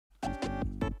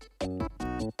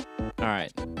All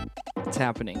right. It's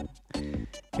happening.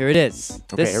 Here it is.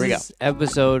 Okay, This here we go. is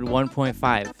episode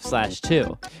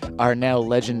 1.5/2. Our now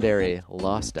legendary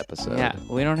lost episode. Yeah,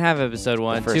 we don't have episode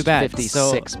 1. The first Too bad.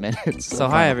 56 minutes. So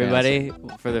hi, everybody,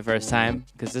 for the first time,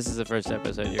 because this is the first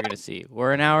episode you're going to see.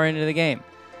 We're an hour into the game.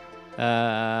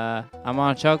 I'm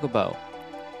on Chocobo.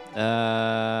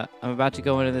 I'm about to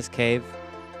go into this cave.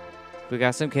 We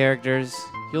got some characters.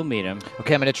 You'll meet them.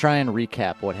 Okay, I'm going to try and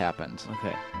recap what happened.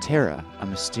 Okay. Tara, a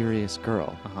mysterious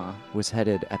girl, Uh-huh. was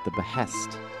headed at the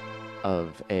behest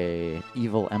of a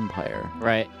evil empire.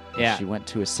 Right. Yeah. She went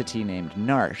to a city named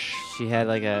Narsh. She had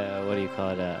like a, what do you call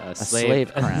it? A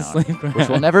slave crown, a slave crown. which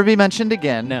will never be mentioned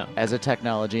again No. as a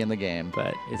technology in the game.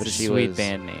 But it's But a she sweet was-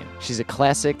 band name. She's a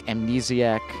classic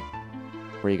amnesiac.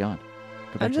 Where are you going?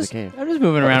 Go back to the cave. I'm just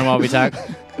moving around while we talk.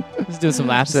 Just doing some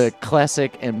laps. It's a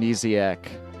classic amnesiac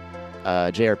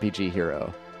JRPG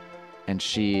hero. And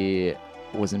she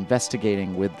was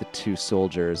investigating with the two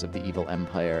soldiers of the evil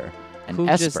empire and Who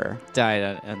Esper. just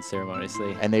died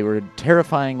unceremoniously. And they were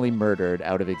terrifyingly murdered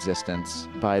out of existence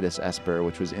by this Esper,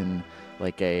 which was in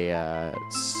like a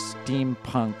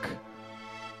steampunk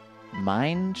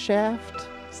mine shaft.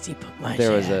 Steampunk mine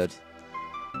There was shaft.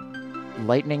 a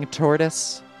lightning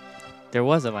tortoise. There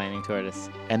was a lightning tortoise.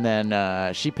 And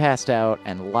then she passed out,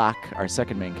 and Locke, our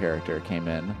second main character, came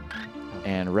in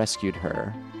and rescued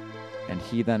her. And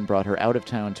he then brought her out of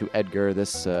town to Edgar,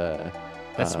 this...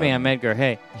 That's me, I'm Edgar.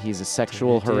 Hey. He's a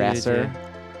sexual harasser. He's-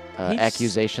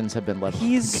 Accusations have been leveled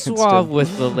He's against suave him.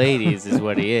 with the ladies, is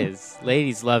what he is.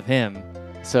 Ladies love him.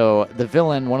 So the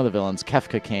villain, one of the villains,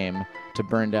 Kefka, came to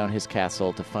burn down his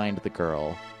castle to find the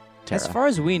girl, Tara. As far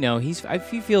as we know, he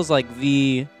feels like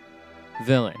the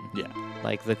villain. Yeah.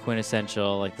 Like the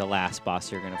quintessential, like the last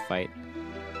boss you're going to fight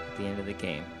at the end of the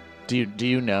game. Do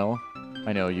you know?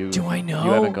 I know you. Do I know?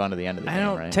 You haven't gone to the end of the I game,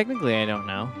 don't. right? Technically, I don't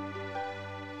know.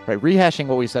 Right. Rehashing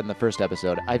what we said in the first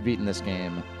episode, I've beaten this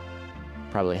game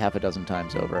probably half a dozen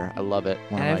times over. I love it.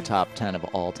 One of my top 10 of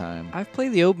all time. I've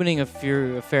played the opening a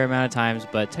fair amount of times,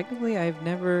 but technically I've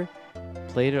never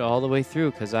played it all the way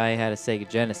through because I had a Sega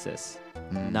Genesis,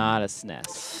 not a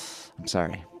SNES. I'm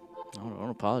sorry. Don't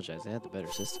apologize. I had the better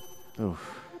system.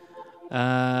 Oof.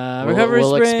 Recovery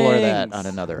We'll explore Springs! that on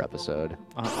another episode.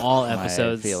 On all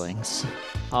episodes. My feelings.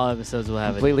 All episodes will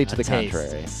have Completely a to the taste,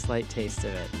 contrary. a slight taste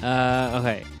of it.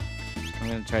 Okay. I'm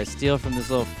going to try to steal from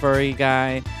this little furry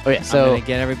guy. Oh yeah. I'm So going to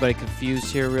get everybody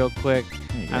confused here real quick.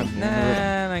 There you go. I'm You're in the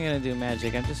rhythm. not going to do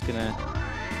magic. I'm just going to...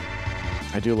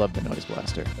 I do love the noise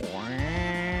blaster.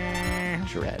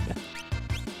 Shred.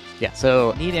 Yeah.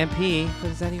 So Need MP? What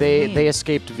does that even they mean? they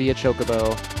escaped via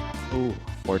Chocobo, Ooh.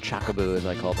 or Chocobo as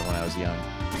I called them when I was young.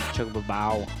 Chocobo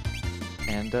bow.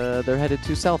 And they're headed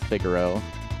to South Figaro,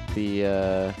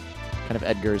 the kind of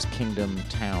Edgar's Kingdom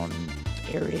town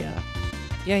area.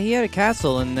 Yeah, he had a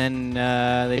castle, and then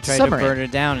they It's tried submarine. to burn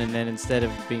it down, and then instead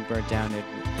of being burnt down, it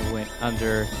went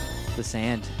under the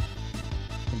sand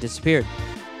and disappeared.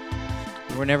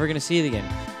 We're never going to see it again.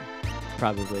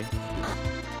 Probably.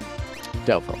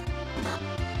 Doubtful.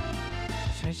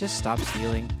 Should I just stop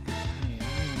stealing? I don't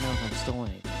even know if I've stolen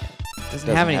anything yet. Doesn't Doesn't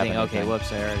have have anything. Okay, anything.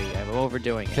 whoops, I'm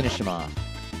overdoing it. Finish him off.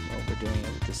 I'm overdoing it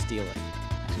with the stealing.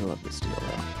 I do love the steel,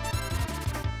 though.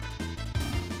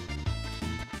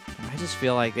 I just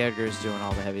feel like Edgar's doing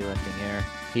all the heavy lifting here.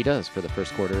 He does for the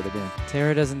first quarter of the game.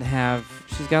 Tara doesn't have...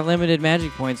 She's got limited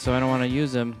magic points, so I don't want to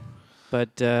use them. But,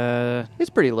 He's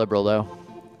pretty liberal, though.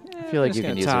 I feel like I'm you just can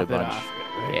gonna use it a top bunch. off.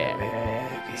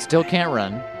 Yeah. Still can't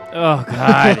run. Oh,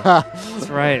 God. That's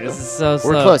right. This is so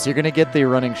slow. We're close. You're going to get the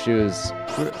running shoes.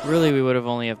 Really, we would have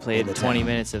only have played All the 20 time.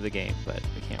 minutes of the game, but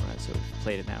we can't run, so we've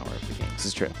played an hour of the game. This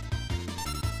is true.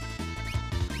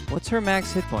 What's her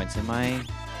max hit points? Should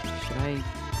I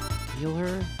heal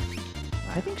her?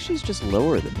 I think she's just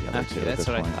lower than the other Okay, two at that's this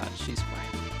what point. I thought. She's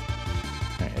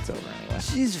fine. All right, it's over anyway.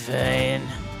 She's fine.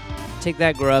 Take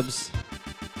that, grubs.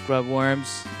 Grub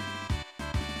worms.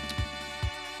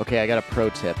 Okay, I got a pro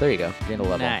tip. There you go. Gain a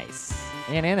level. Nice.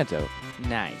 And antidote.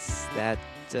 Nice. That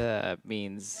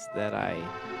means that I...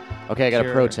 Okay, I got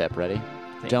a pro Sure. tip. Ready?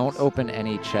 Things. Don't open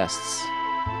any chests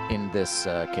in this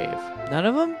cave. None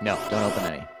of them? No, don't open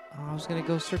any. Oh, I was going to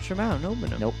go search them out and open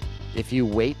them. Nope. If you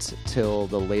wait till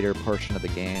the later portion of the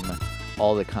game,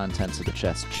 all the contents of the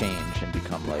chest change and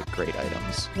become like great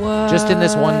items. What? Just in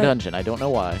this one dungeon. I don't know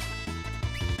why.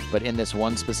 But in this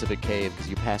one specific cave, because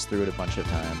you pass through it a bunch of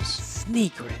times.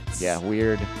 Sneakrits. Yeah,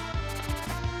 weird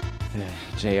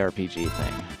JRPG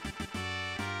thing.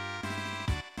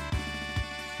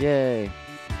 Yay.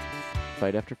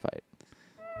 Fight after fight.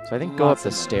 So I think go up Lots the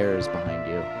of money. stairs behind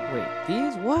you. Wait,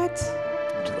 these? What?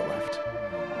 To the left.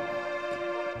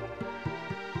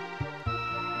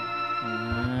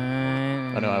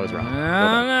 Oh no, I was wrong.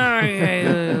 No,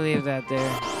 okay, leave that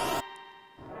there.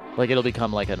 Like it'll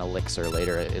become like an elixir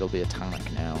later. It'll be a tonic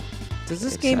now. Does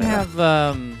this game have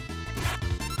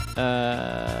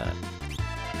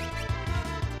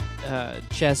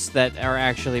chests that are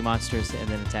actually monsters and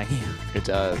then attack you? It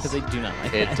does. Because I do not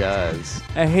like it that. does.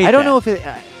 I hate I don't that. know if it...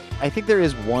 I think there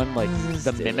is one, like, the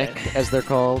Stupid. Mimic, as they're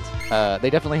called. They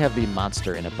definitely have the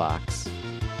monster in a box.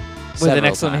 With an Several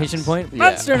exclamation times. point? Yeah.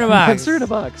 Monster in a box! Monster in a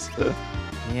box.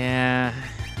 Yeah.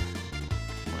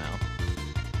 Well.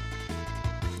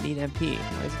 Need MP.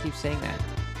 Why does it keep saying that?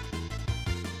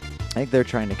 I think they're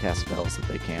trying to cast spells that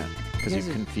they can't, because You you've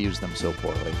guys are- confused them so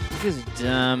poorly. You guys are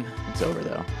dumb. It's over,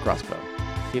 though. Crossbow.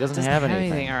 He doesn't, Doesn't have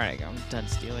anything. All right, I'm done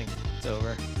stealing. It's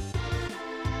over.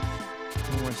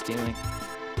 No more stealing.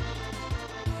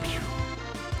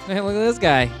 Hey, look at this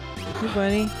guy. Hey,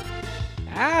 buddy.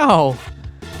 Ow!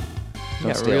 He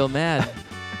Don't got steal. real mad.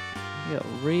 He got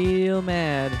real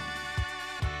mad.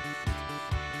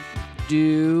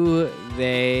 Do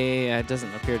they... it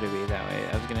doesn't appear to be that way.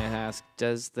 I was going to ask,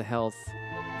 does the health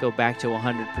go back to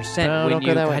 100% No, when don't you...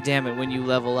 go that way. God damn it, when you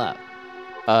level up?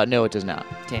 No, it does not.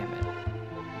 Damn it.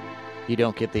 You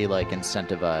don't get the, like,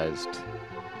 incentivized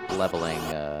leveling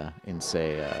in,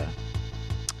 say,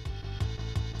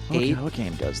 Eight? What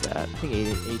game does that? I think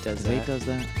 8 does Does that. 8 does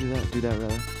that? Do that,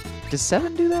 rather? Does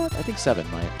 7 do that? I think 7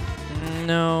 might.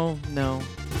 No.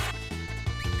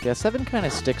 Yeah, 7 kind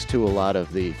of sticks to a lot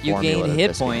of the You formula gain that hit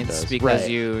this game points does. because Right.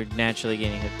 you're naturally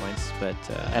gaining hit points, but...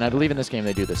 And I believe in this game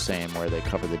they do the same, where they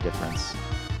cover the difference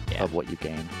Yeah. of what you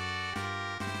gain.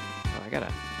 Oh, I gotta...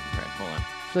 Alright, hold on.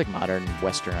 I feel like modern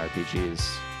Western RPGs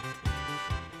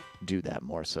do that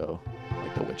more so,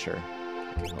 like The Witcher,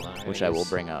 Hold on. which I will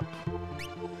bring up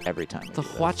every time. we The do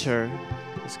this. Watcher.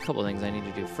 There's a couple things I need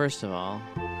to do. First of all,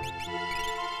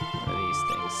 one of these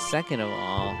things. Second of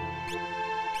all,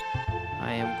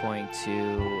 I am going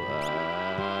to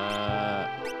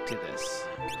do this.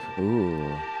 Ooh.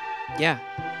 Yeah.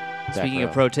 Back Speaking of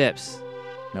row. pro tips.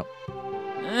 Nope.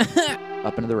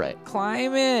 Up and to the right.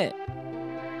 Climb it.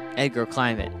 Edgar,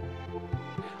 climb it.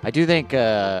 I do think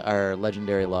our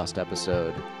legendary lost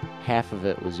episode, half of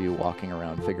it was you walking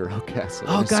around Figaro Castle.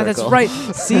 in Oh a god, that's circle. right.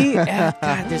 See, God,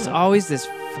 there's always this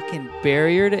fucking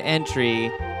barrier to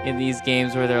entry in these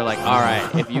games where they're like, all right,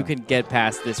 if you can get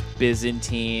past this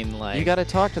Byzantine like, You got to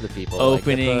talk to the people.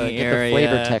 opening like, get the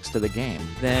flavor area. text of the game.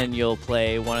 then you'll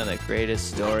play one of the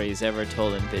greatest stories ever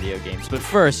told in video games. But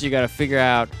first, you got to figure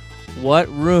out what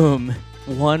room,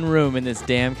 one room in this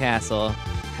damn castle,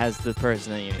 has the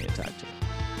person that you need to talk to.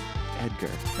 Edgar.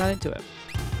 Not into it.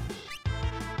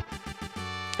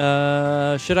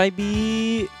 Should I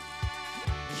be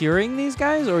curing these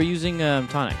guys or using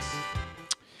tonics?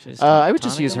 Should just I would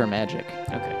just tonic use her them? magic.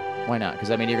 Okay. Why not?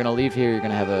 Because I mean, you're gonna leave here. You're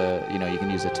gonna have a, you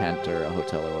can use a tent or a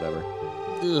hotel or whatever.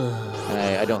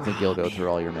 And I don't think you'll go through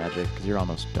all your magic because you're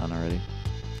almost done already.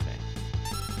 Okay.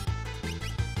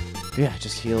 Yeah,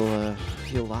 just heal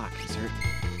Locke. He's hurt.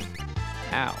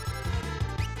 Ow.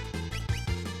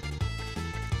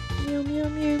 Meow meow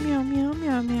meow meow meow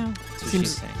meow meow. That's what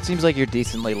she's saying. Seems like you're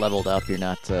decently leveled up. You're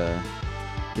not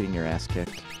getting your ass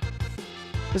kicked.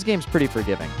 This game's pretty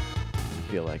forgiving,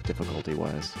 I feel like,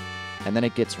 difficulty-wise. And then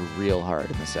it gets real hard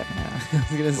in the second half. I was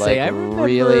gonna Like, say, I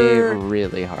remember,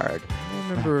 really hard. I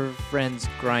remember friends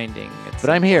grinding. At But some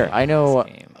I'm here. point I in know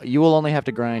this game. you will only have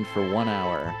to grind for 1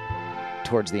 hour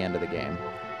towards the end of the game.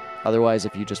 Otherwise,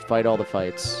 if you just fight all the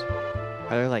fights,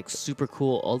 Are there like super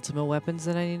cool Ultima weapons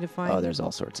that I need to find? oh, there's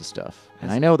all sorts of stuff. And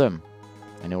Is- I know them.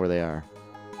 I know where they are.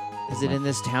 Is it in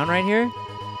this town right here?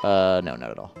 No, not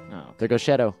at all. No. There goes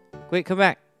Shadow. Wait, come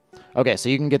back. Okay, so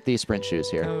you can get these sprint shoes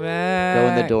here. Come back. Go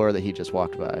in the door that he just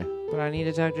walked by. But I need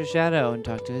to talk to Shadow and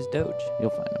talk to his doge. You'll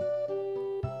find him.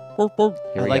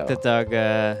 Here I we like go.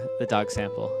 the dog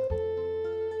sample.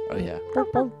 Oh, yeah.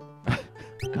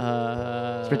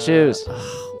 Sprint shoes.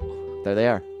 There they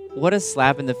are. What a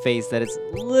slap in the face that it's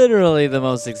literally the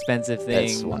most expensive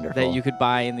That's thing wonderful. that you could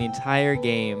buy in the entire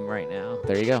game right now.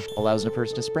 There you go. Allows a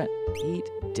person to sprint. Eat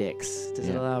dicks. Does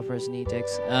it Yeah. allow a person to eat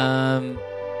dicks?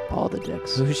 All the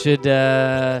dicks. Who should,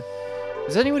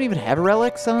 Does anyone even have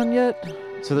relics on yet?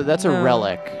 So that's No. a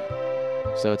relic.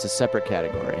 So it's a separate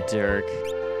category. Dirk.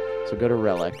 So go to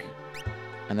relic.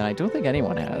 And then I don't think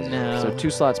anyone has. No. So 2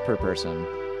 slots per person.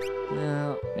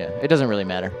 Well, Yeah, it doesn't really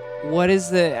matter. what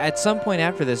is at some point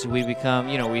after this, we become,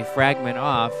 we fragment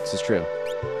off. This is true.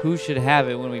 Who should have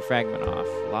it when we fragment off?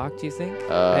 Locke, do you think?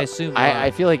 I assume Locke.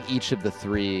 I feel like each of the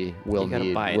 3 will You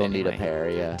gotta buy it need a anyway. pair,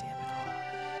 yeah. Damn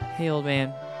it all. Hey, old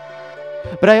man.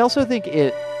 But I also think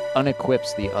it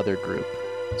unequips the other group,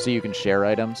 so you can share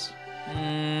items.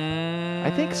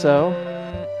 I think so.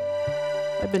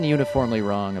 I've been uniformly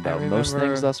wrong about most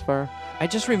things thus far. I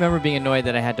just remember being annoyed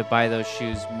that I had to buy those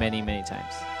shoes many, many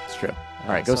times. It's true. All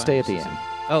right, go stay at the inn.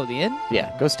 Oh, the inn?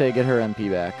 Yeah, go stay, get her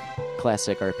MP back.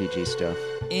 Classic RPG stuff.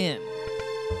 Inn.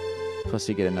 Plus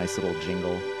you get a nice little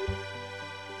jingle.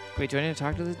 Wait, do I need to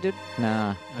talk to this dude?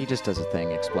 Nah, he just does a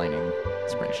thing explaining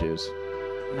sprint shoes.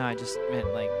 No, I just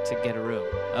meant, like, to get a room.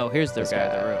 Oh, here's the guy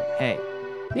in the room. Hey.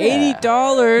 Yeah.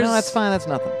 $80! No, that's fine. That's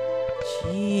nothing.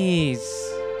 Jeez.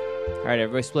 All right,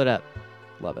 everybody split up.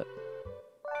 Love it.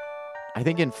 I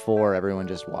think in 4, everyone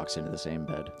just walks into the same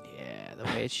bed. Yeah, the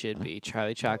way it should be.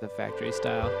 Charlie Chocolate Factory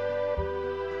style.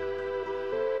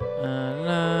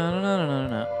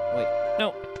 No. Wait,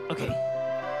 no. Okay.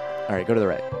 All right, go to the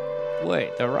right.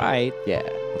 Wait, the right? Yeah,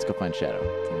 let's go find Shadow.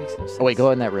 That makes no sense. Oh, wait,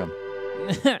 go in that room.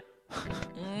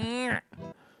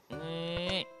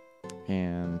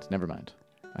 And never mind.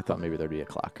 I thought maybe there'd be a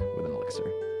clock with an elixir.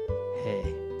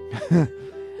 Hey.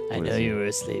 I know you were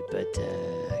asleep, but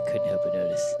I couldn't help but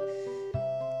notice.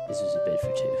 This was a bed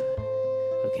for 2.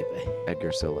 Okay, bye.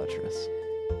 Edgar so lecherous.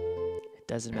 It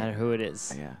doesn't matter who it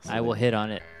is. Yeah, so I will hit on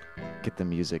it. Get the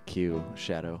music cue,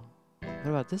 Shadow. What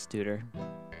about this duder?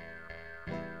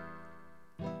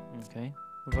 Okay.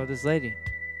 What about this lady?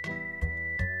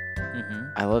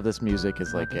 I love this music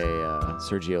as like a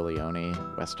Sergio Leone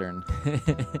Western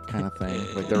kind of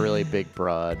thing. Like the really big,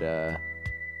 broad...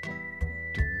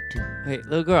 Wait,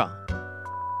 little girl.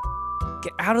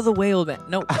 Get out of the way, old man.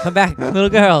 No, come back, little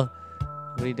girl.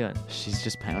 What are you doing? She's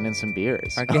just pounding some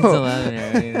beers. Arcade's 11 or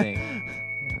anything.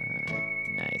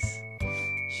 Nice.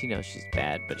 She knows she's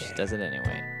bad, but she does it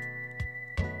anyway.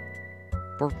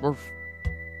 Burf, burf.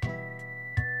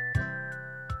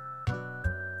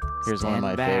 Here's one of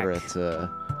my Stand back.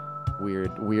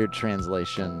 favorite weird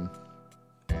translation.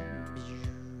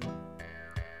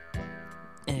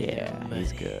 Yeah,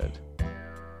 he's good.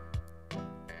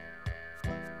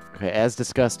 Okay, as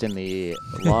discussed in the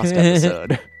Lost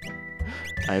episode,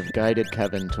 I've guided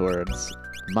Kevin towards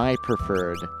my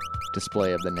preferred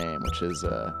display of the name, which is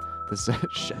this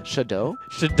Shadow?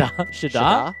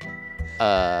 Shada?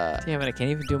 Damn it, I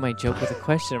can't even do my joke with a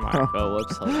question mark. Oh,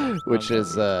 whoops. Hold on. Which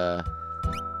is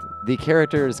the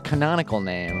character's canonical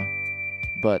name,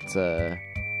 but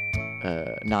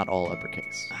not all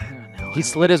uppercase. I don't know. He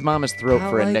slit his mama's throat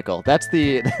for a nickel. That's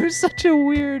the... There's such a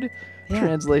weird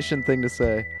translation thing to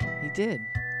say. He did.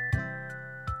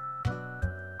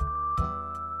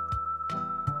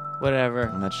 Whatever.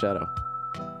 And that's Shadow.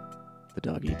 The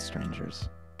dog eats strangers.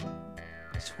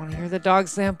 I just want to hear the dog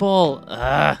sample.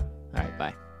 Ugh. All right,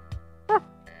 bye.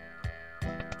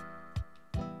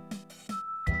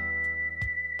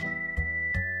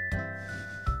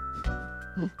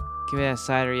 Give me that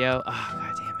cider, yo. Oh,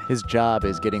 god damn it. His job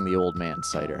is getting the old man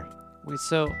cider. Wait,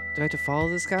 so do I have to follow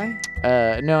this guy?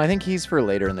 No, I think he's for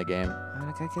later in the game.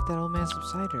 I gotta get that old man some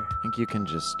cider. I think you can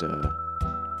just,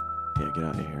 yeah, get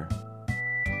out of here.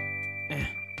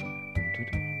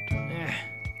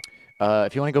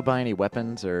 If you want to go buy any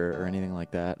weapons or anything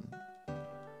like that,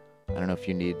 I don't know if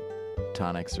you need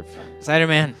tonics or... Cider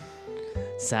Man.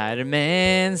 Cider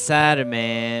Man, Cider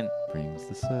Man. Brings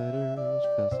the ciders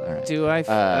fast. All right.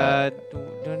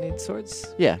 Do I need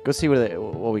swords? Yeah, go see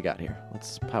what we got here.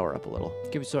 Let's power up a little.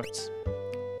 Give me swords.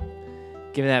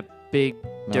 Give me that big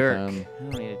dirk. Nothing. I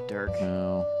don't need a dirk.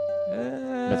 No.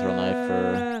 Mithril knife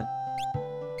for...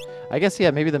 I guess,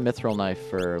 yeah, maybe the mithril knife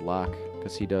for Locke,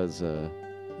 because he does...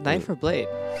 Knife or blade?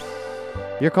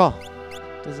 Your call.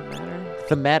 Doesn't matter.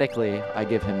 Thematically, I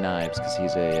give him knives because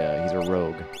he's a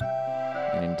rogue,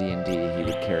 and in D&D he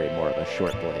would carry more of a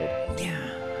short blade. Yeah,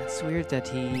 it's weird that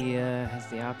he has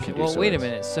the option. Can do Well, wait a swords.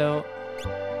 minute. So,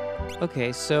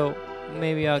 okay, so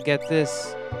maybe I'll get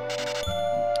this.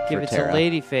 Give For it Tara. to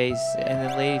Ladyface, and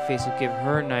then Ladyface will give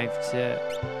her knife to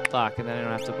Locke, and then I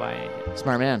don't have to buy anything.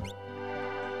 Smart man.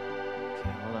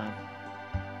 Okay, hold on.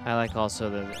 I like also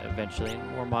that eventually in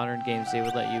more modern games they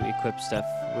would let you equip stuff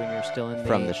when you're still in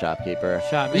From the shopkeeper.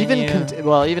 shop Even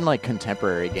menu. even like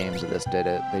contemporary games of this did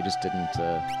it. They just didn't,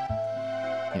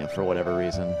 for whatever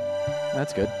reason.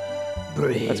 That's good.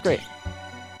 That's great.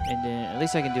 And then at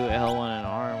least I can do L1 and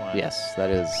R1. Yes, that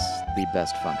is the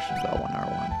best function of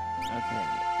L1R1.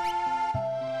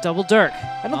 Okay. Double dirk.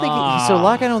 I don't think so.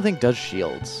 Locke, I don't think does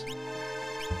shields.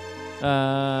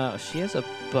 She has a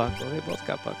buckler. They both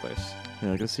got bucklers.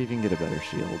 Yeah, go see if you can get a better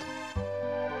shield.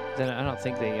 Then I don't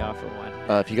think they offer one.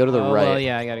 If you go to the right. Well,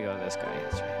 yeah, I gotta go to this guy.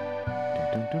 That's right.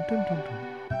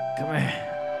 Come here.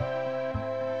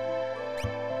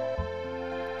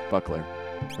 Buckler.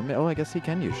 Oh, I guess he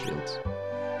can use shields.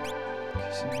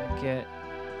 Okay, so you get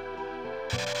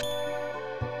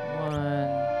one.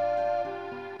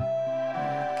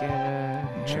 Get a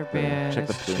Hairband, check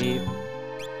the that's plume. cheap.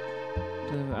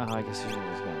 Plume, oh, I guess you should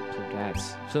just got plume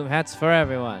hats. Plume hats for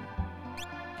everyone.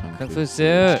 Kung Fu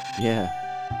suit. Yeah.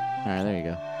 All right, there you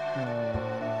go.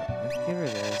 Let's give her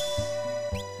this.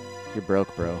 You're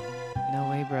broke, bro. No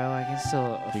way, bro. I can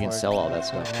still afford. You can sell all that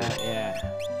stuff, Yeah, too. yeah.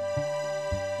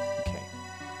 Okay.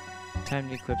 Time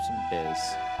to equip some biz.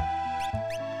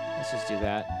 Let's just do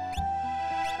that.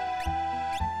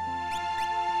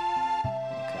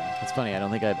 Okay. It's funny. I don't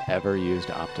think I've ever used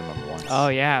optimum once. Oh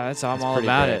yeah, that's all I'm It's all pretty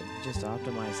about great. it. Just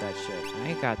optimize that shit. I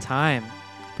ain't got time.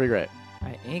 Pretty great.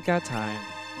 I ain't got time.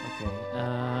 Okay.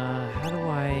 How do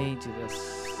I do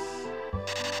this?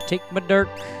 Take my dirk.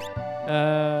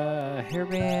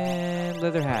 Hairband,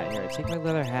 leather hat. Here, take my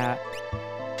leather hat.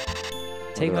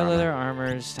 Take my leather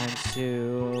armors times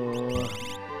 2.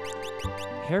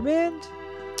 Hairband?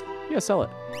 Yeah, sell it.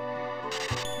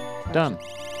 Done.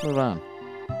 Move on.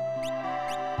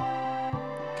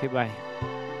 Okay, bye.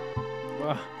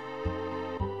 Ugh.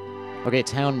 Okay,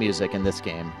 town music in this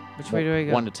game. Which way do I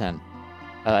go? 1 to 10.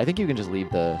 I think you can just leave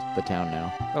the town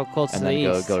now. Oh, cold to And the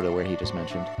then east. go to where he just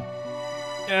mentioned.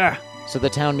 Yeah. So the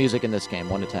town music in this game,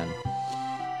 1 to 10.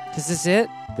 Is this it?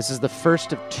 This is the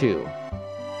first of 2.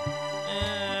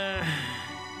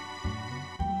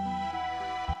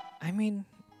 I mean,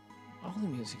 all the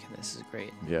music in this is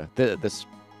great. Yeah. This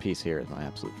piece here is my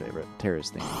absolute favorite. Terra's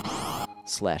theme. /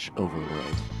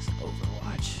 Overworld.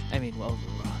 Overwatch. I mean,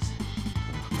 Overwatch.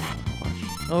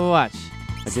 Overwatch.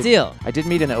 Overwatch. Still. I did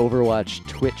meet an Overwatch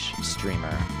Twitch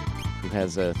streamer who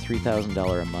has a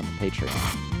 $3,000 a month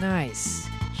Patreon. Nice.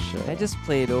 Sure. I just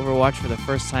played Overwatch for the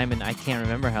first time in I can't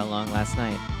remember how long last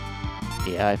night.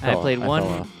 Yeah, I played one.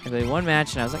 I played one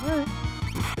match and I was like, all right.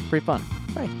 It's pretty fun.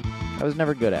 Right. I was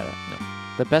never good at it. No.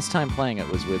 The best time playing it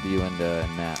was with you and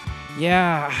Matt.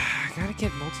 Yeah, I gotta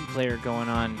get multiplayer going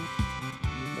on.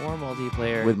 More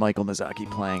multiplayer. With Michael Mizaki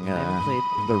playing I haven't played.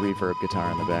 the reverb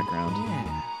guitar in the background.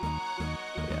 Yeah.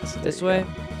 Yes. there This you way.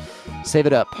 go. Save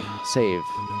it up. Save.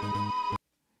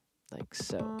 Like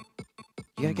so.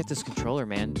 You gotta get this controller,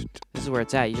 man. This is where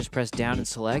it's at. You just press down and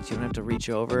select. You don't have to reach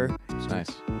over. It's nice.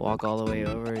 Walk all the way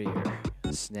over to your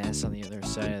SNES on the other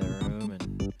side of the room.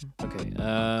 And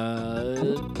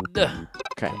okay.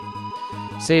 Okay.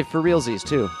 Save for realsies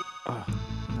too. Oh,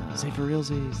 Save for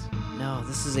realsies. no,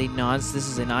 this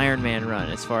is an Iron Man run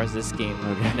as far as this game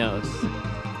knows.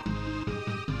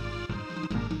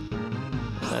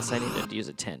 Unless I need to use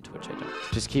a tent, which I don't.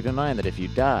 Just keep in mind that if you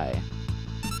die,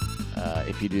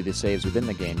 if you do the saves within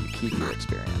the game, you keep your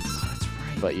experience. Oh, that's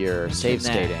right. But your Mention save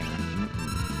that. stating.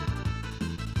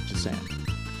 Just saying.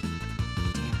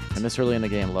 Damn And it. this early in the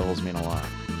game, levels mean a lot.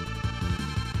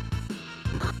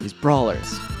 These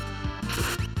brawlers.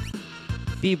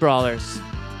 B-brawlers.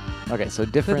 Okay, so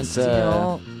different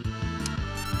Steal.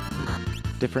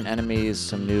 different enemies,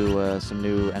 some new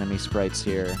enemy sprites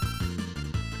here.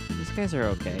 These guys are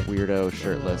okay. Weirdo,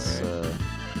 shirtless, Alright.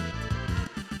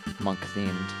 monk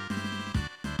themed.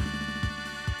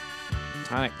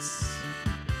 Tonics.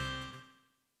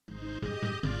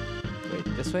 Wait,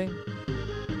 this way?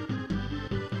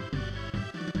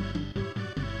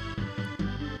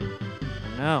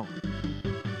 Oh, no.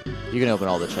 You can open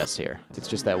all the chests here. It's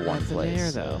just that one Nothing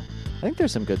place. there, though. I think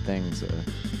there's some good things.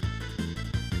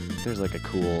 There's like a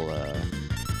cool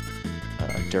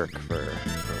dirk for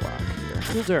lock here.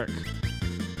 Cool Dirk.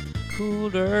 Cool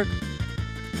Dirk.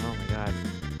 Oh my god.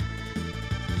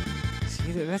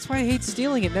 See, that's why I hate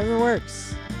stealing. It never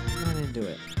works. I'm not into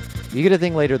it. You get a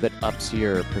thing later that ups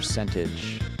your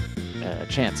percentage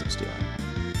chance of stealing.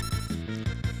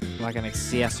 Like an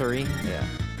accessory. Yeah.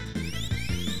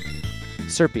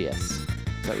 Cerberus. Is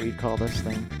that what you'd call this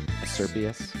thing? A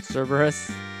Cerberus?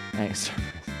 Cerberus. Cerberus.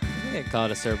 I think I'd call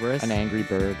it a Cerberus. An angry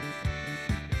bird.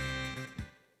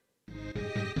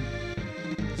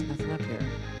 There's nothing up here.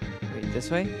 Wait, this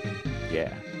way?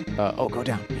 Yeah. Go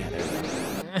down. Yeah,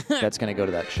 there. That's gonna go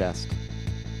to that chest.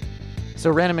 So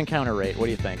random encounter rate. What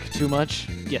do you think? Too much?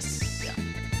 Yes. Yeah.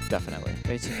 Definitely.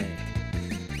 Way too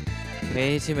many.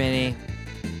 Way too many.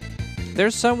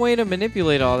 There's some way to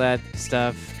manipulate all that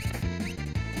stuff.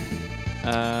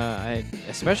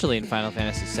 Especially in Final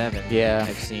Fantasy VII. Yeah.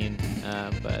 I've seen,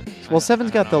 but Well,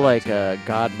 7's got the like.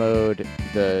 God mode,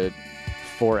 the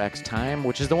 4x time,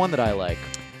 which is the one that I like.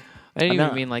 I didn't I'm even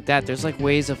not- mean like that. There's like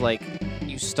ways of like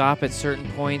you stop at certain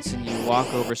points and you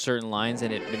walk over certain lines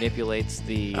and it manipulates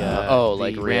the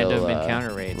like random real,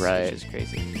 encounter rates, right. which is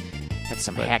crazy. That's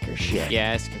some But- hacker shit.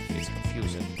 Yeah, it's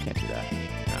confusing. Can't do that. No,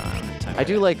 I don't have time. I for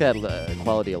do that. like that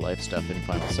quality of life stuff in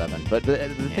Final 7, but the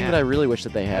thing Yeah. that I really wish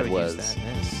that they I had would use was that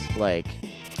in this. like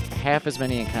half as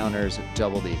many encounters,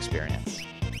 double the experience.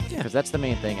 Yeah. Because that's the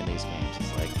main thing in these games.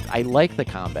 Is like I like the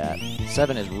combat.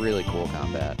 7 is really cool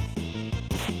combat.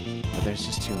 But there's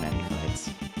just too many fights.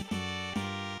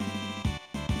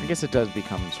 I guess it does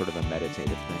become sort of a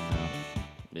meditative thing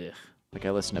now. Ugh. Like,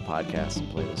 I listen to podcasts and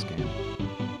play this game.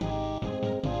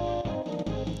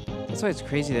 That's why it's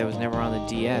crazy that it was never on the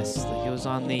DS. Like, it was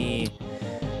on the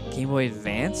Game Boy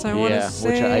Advance, I want to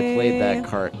say. Yeah, which I played that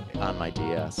cart on my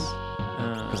DS.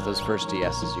 Because those first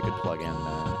DSs, you could plug in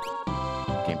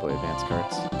Game Boy Advance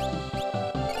carts.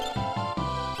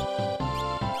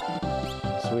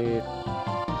 Sweet.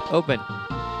 Open.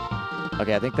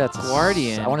 Okay, I think that's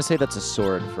Guardian. I want to say that's a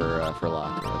sword for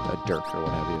Locke, or a dirk or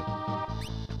what have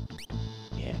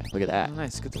you. Yeah, look at that. Oh,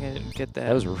 nice. Good thing I didn't get that.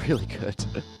 That was really good.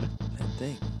 That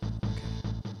thing. Okay.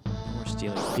 No more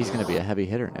stealing. He's going to be a heavy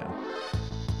hitter now.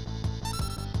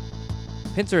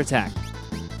 Pincer attack.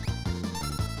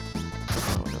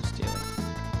 Oh, no stealing.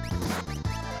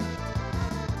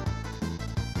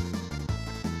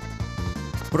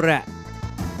 Brat.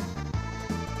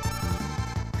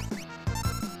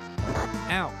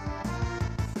 Ow.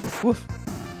 Woof.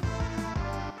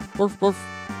 Woof, woof.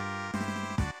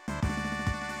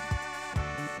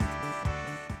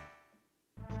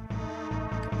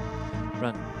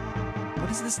 Run.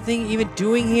 What is this thing even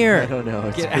doing here? I don't know.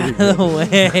 It's Get pretty out of the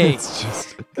good. way. It's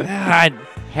just God.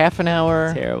 half an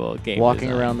hour Terrible game walking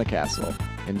design. around the castle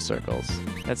in circles.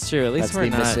 That's true. At least That's we're the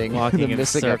not missing- walking the in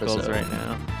missing circles episode. right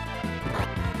now.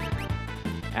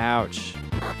 Ouch.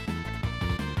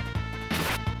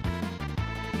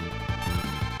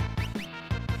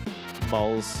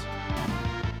 Balls.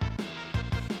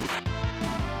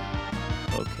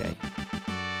 Okay.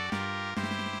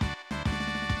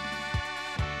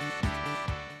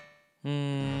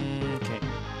 Okay.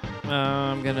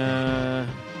 I'm gonna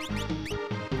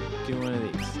do one of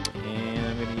these, and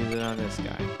I'm gonna use it on this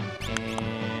guy.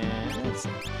 And that's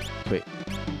it. Sweet.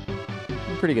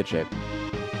 In pretty good shape.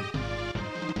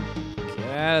 Get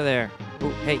out of there. Ooh,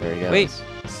 hey, There he goes. wait.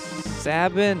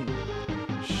 Sabin.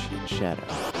 Shadow.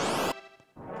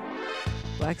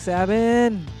 Black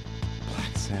Sabin.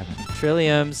 Black Sabbath.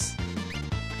 Trilliums.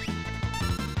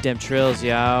 Dem trills,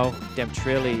 yo. Dem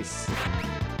trillies.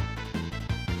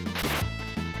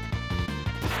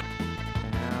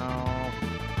 Ow.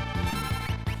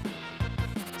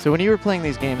 So when you were playing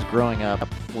these games growing up,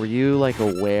 were you like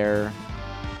aware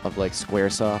of like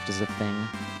Squaresoft as a thing?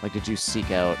 Like, did you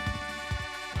seek out?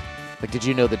 Like, did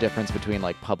you know the difference between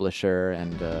like publisher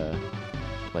and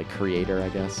like creator? I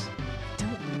guess.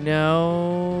 Don't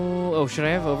know. Oh, should I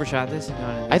have overshot this and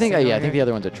gone? I think thing yeah. I over think here? the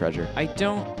other one's a treasure. I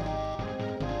don't.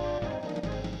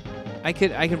 I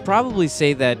could probably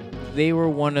say that they were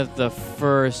one of the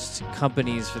first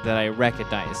companies that I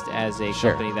recognized as a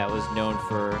Sure. company that was known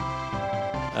for,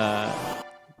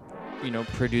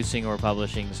 producing or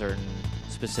publishing certain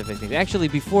specific things. Actually,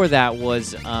 before that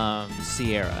was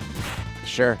Sierra.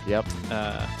 Sure. Yep.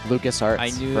 LucasArts. I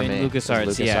knew for in me. It was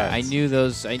LucasArts, yeah. I LucasArts. knew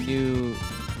those. I knew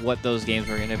what those games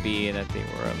were going to be, and that they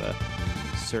were of a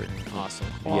certain awesome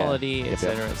quality, Yep,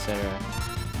 etc., etc.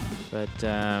 But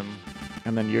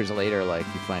And then years later, like,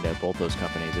 you find out both those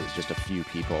companies, it was just a few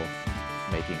people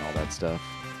making all that stuff.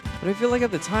 But I feel like at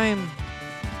the time,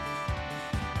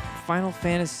 Final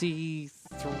Fantasy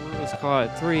let's call it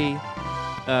 3,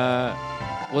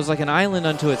 was like an island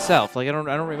unto itself. Like I don't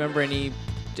remember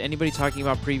anybody talking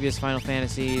about previous Final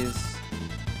Fantasies.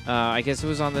 I guess it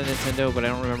was on the Nintendo, but I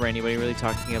don't remember anybody really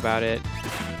talking about it.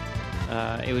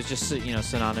 It was just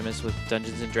synonymous with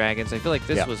Dungeons and Dragons. I feel like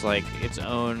this was like its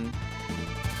own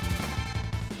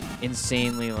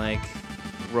insanely like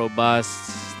robust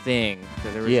thing.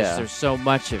 There was there's so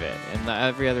much of it, and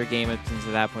every other game up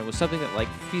to that point was something that like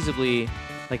feasibly,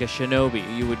 like a shenobi,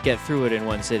 you would get through it in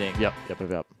one sitting. Yep.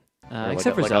 Or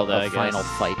Except for like Zelda, a I guess. final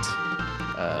fight,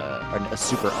 or a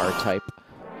super R-type.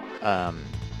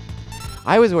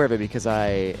 I was aware of it because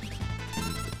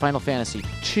Final Fantasy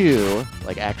II,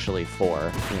 like actually 4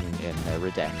 in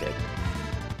Redacted,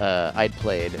 I'd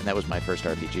played, and that was my first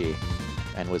RPG,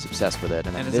 and was obsessed with it.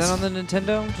 And, then And is that on the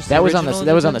Nintendo? Just that was on the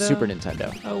original Super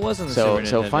Nintendo? Nintendo. Oh, it was on the So Super Nintendo.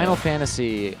 so Final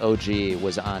Fantasy OG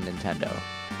was on Nintendo,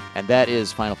 and that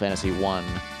is Final Fantasy 1,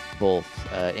 both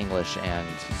English and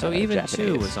So even Japanese.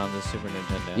 2 was on the Super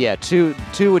Nintendo. Yeah, 2,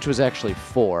 which was actually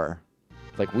 4.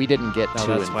 Like, we didn't get 2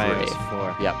 that's and why 3. it was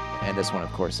 4. Yep, and this one,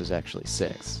 of course, is actually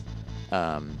 6.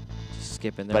 Just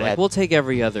skipping. They're But like, at- we'll take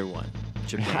every other one.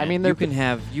 Japan. I mean,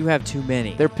 you have too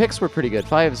many. Their picks were pretty good.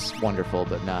 5's wonderful,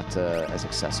 but not as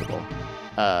accessible.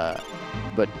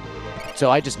 But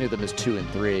so I just knew them as 2 and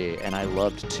 3, and I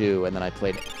loved 2, and then I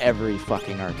played every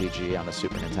fucking RPG on the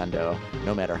Super Nintendo,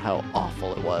 no matter how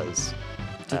awful it was.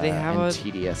 Do they have and a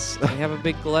tedious? Do they have a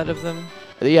big glut of them?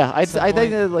 Yeah, I the think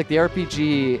point? that, like the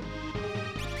RPG,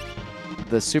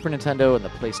 the Super Nintendo and the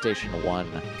PlayStation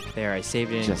 1. There, I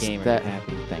saved it in Just game. Are that. you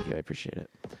happy? Thank you, I appreciate it.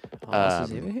 I'll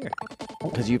save it here.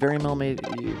 Because you very well may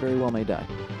die.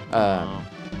 Oh.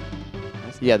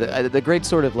 Yeah, the great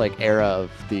sort of like era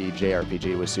of the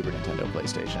JRPG was Super Nintendo,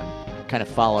 PlayStation, kind of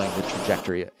following the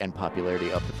trajectory and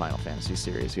popularity of the Final Fantasy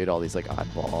series. You had all these like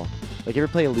oddball. Like, you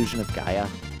ever play Illusion of Gaia?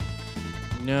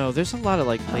 No, there's a lot of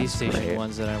like That's PlayStation great.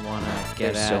 ones that I want to get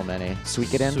There's at. so many.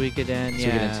 Suikoden? Suikoden,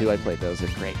 yeah. Suikoden 2, I played those.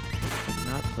 They're great. I've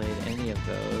not played any of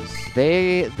those.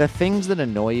 The things that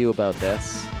annoy you about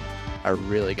this are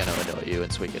really going to annoy you in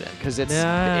Suikoden, because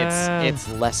it's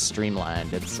less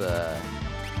streamlined.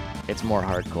 It's more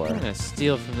hardcore. I'm gonna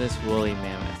steal from this woolly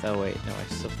mammoth. Oh wait, no, I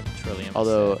steal from the Trillium.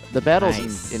 Although the battles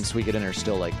Nice. in Suikoden are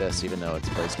still like this, even though it's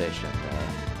PlayStation.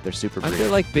 They're super Aren't brief,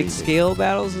 there like big easy. scale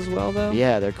battles as well, though?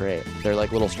 Yeah, they're great. They're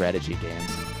like little strategy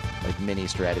games, like mini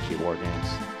strategy war games.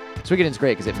 Suikoden's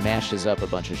great because it mashes up a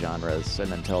bunch of genres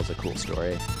and then tells a cool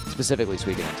story. Specifically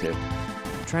Suikoden 2.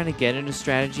 I'm trying to get into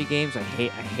strategy games. I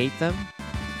hate them.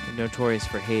 I'm notorious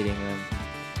for hating them.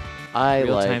 I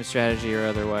Real-time like strategy or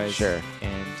otherwise. Sure.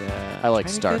 And I like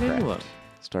trying to get into Starcraft. 'em.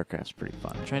 Starcraft's pretty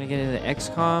fun. I'm trying to get into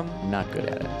XCOM. Not good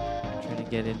at it. I'm trying to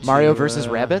get into Mario vs.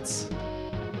 Rabbits.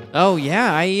 Oh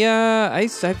yeah,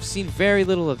 I've seen very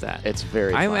little of that. It's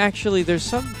very. I'm fun. actually there's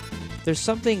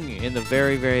something in the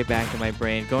very, very back of my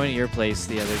brain going to your place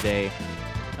the other day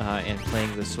and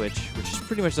playing the Switch, which is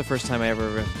pretty much the first time I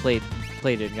ever played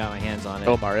it and got my hands on it.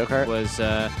 Oh, Mario Kart? Was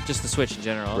just the Switch in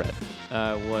general.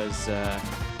 Right. Was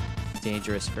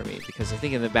dangerous for me because I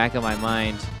think in the back of my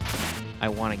mind I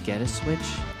want to get a Switch.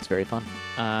 It's very fun.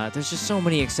 There's just so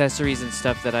many accessories and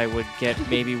stuff that I would get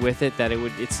maybe with it that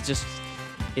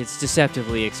it's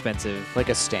deceptively expensive. Like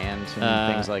a stand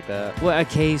and things like that. Well, a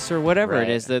case or whatever Right. it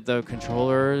is, the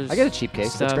controllers. I got a cheap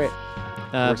case. Stuff. That's great.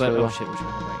 But really oh well. shit, which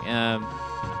one am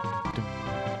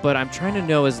I? But I'm trying to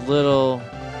know as little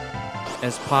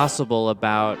as possible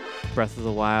about Breath of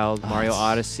the Wild, Mario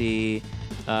Odyssey.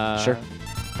 Sure.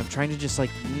 I'm trying to just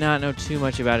like not know too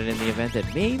much about it in the event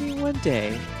that maybe one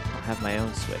day I'll have my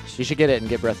own Switch. You should get it and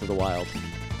get Breath of the Wild,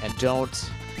 and don't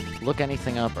look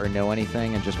anything up or know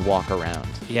anything, and just walk around.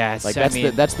 Yeah, Like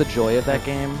that's the joy of that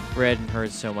game. read and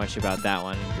heard so much about that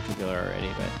one in particular already,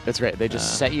 but That's great. They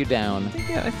just set you down.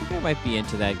 I think I might be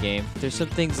into that game. There's some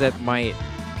things that might.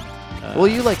 Well,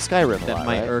 you like Skyrim a that lot,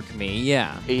 might right? irk me.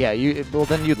 Yeah. Yeah, well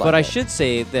then you'd like But I it. should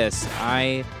say this: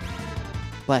 I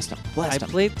Blast him. Blast him.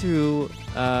 played through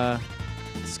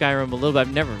Skyrim a little bit.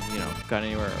 I've never got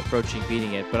anywhere approaching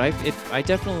beating it, but I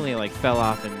definitely like fell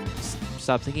off and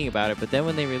stopped thinking about it. But then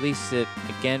when they released it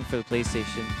again for the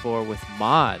PlayStation 4 with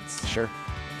mods, Sure.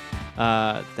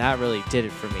 that really did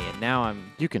it for me. And now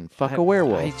You can fuck a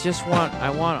werewolf. I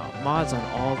want mods on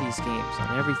all these games,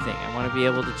 on everything. I want to be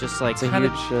able to just like It's a kind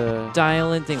of huge.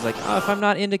 dial in things like, oh, if I'm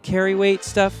not into carry weight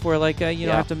stuff where like I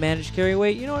Yeah. have to manage carry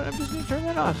weight, you know what? I'm just gonna turn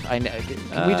that off. I know.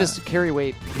 Can we just carry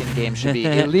weight in games should be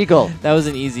illegal? That was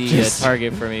an easy Just-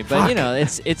 target for me, but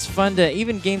it's fun to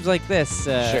even games like this.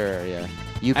 Sure. Yeah.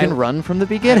 You I- can run from the I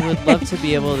beginning. would love to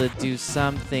be able to do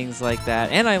some things like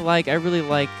that, and I really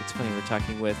like. It's funny we're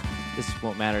talking with. This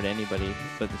won't matter to anybody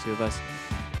but the two of us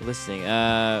listening.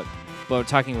 But we're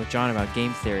talking with John about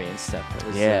game theory and stuff. It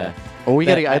was, Yeah. Oh, we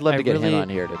that- got. I'd love I to get really- him on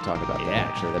here to talk about that. Yeah.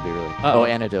 Actually, that'd be really. Uh-oh. Oh,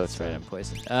 antidotes. Right, Right. I'm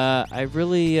poisoned. I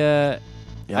really. Yeah,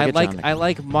 I'll get John to- I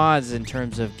like mods in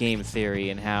terms of game theory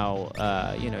and how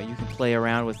you can play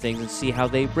around with things and see how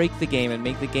they break the game and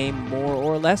make the game more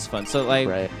or less fun. So like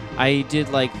Right. I did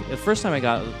like the first time I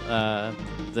got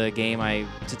the game, I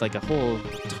did like a whole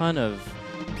ton of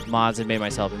mods and made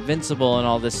myself invincible and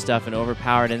all this stuff and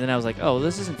overpowered, and then I was like, oh,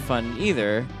 this isn't fun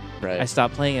either. Right. I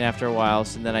stopped playing it after a while,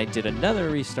 so then I did another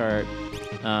restart.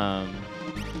 Should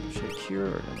I cure?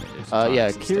 Or maybe there's Yeah.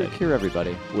 tonics Cure, instead. cure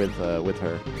everybody with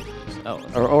her, Oh,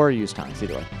 or use tonics.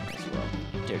 Either way. as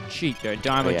well. They're cheap. They're a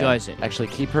dime But a yeah, dozen. Actually,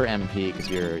 keep her MP because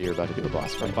you're about to do a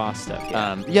boss For fight. boss stuff.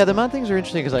 Yeah. Yeah, the mod things are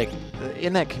interesting because, like,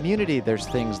 in that community, there's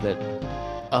things that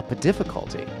up a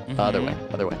difficulty. Other Mhm.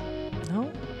 way. No?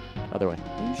 Other way.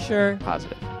 Are you sure?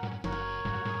 Positive.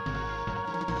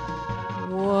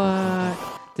 What?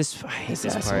 I hate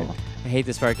this part. asshole. I hate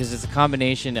this part because it's a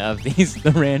combination of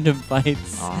the random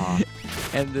fights Uh-huh.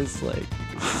 and this like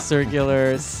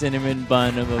circular cinnamon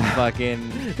bun of a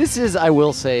fucking This is, I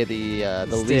will say, the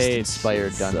least stage. inspired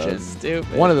It's so dungeon.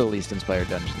 stupid. One of the least inspired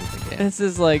dungeons in the game. This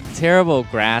is like terrible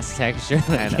grass texture.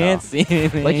 I I know. can't see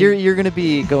anything. Like you're gonna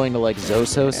be going to like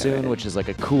Zoso soon, right. which is like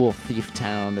a cool thief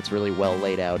town that's really well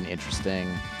laid out and interesting.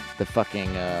 The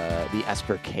fucking the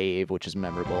Esper Cave, which is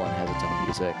memorable and has its own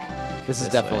music. This is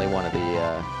This definitely way. one of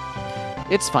the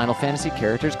It's Final Fantasy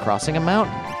characters crossing a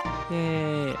mountain.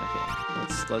 Yay. Okay.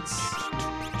 Let's.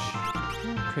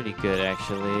 Pretty good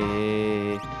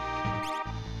actually.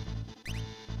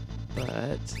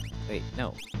 But wait,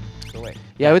 no. Go away.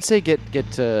 Yeah, I would say get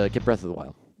Breath of the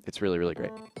Wild. It's really, really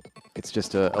great. It's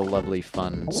just a lovely,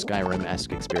 fun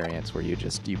Skyrim-esque experience where you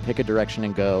pick a direction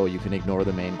and go. You can ignore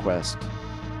the main quest,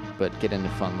 but get into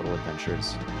fun little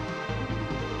adventures.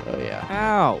 Oh yeah.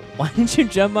 Ow! Why didn't you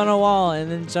jump on a wall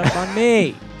and then jump on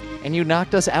me? And you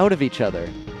knocked us out of each other.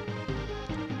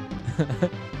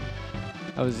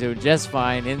 I was doing just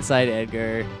fine inside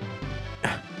Edgar.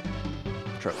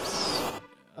 Tropes.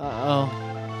 Uh-oh.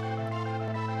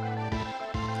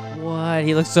 What?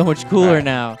 He looks so much cooler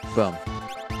now. Boom.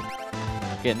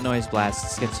 Get noise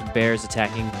blasts. Get some bears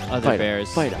attacking other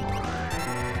bears. Fight him.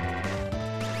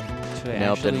 Should I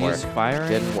Nope, actually didn't use work. fire? or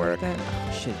Didn't anything work. Like that?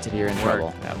 Oh, shit, didn't You're in work.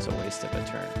 trouble. That was a waste of a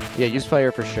turn. Yeah, use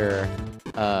fire for sure.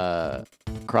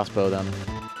 Crossbow them.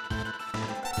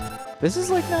 This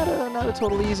is like not a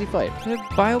totally easy fight.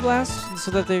 Bioblast so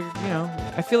that they're,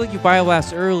 I feel like you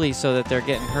bioblast early so that they're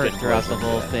getting hurt throughout the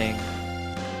whole thing.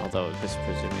 Although, just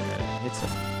presuming that it hits them.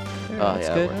 There, Oh, that's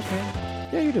yeah, good. that works. Okay.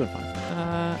 Yeah, you're doing fine.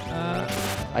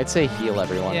 I'd say heal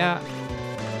everyone. Yeah.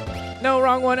 No,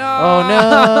 wrong one. Oh,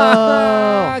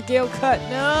 no! Gale cut.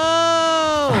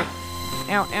 No! Ow,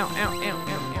 ow, ow, ow, ow,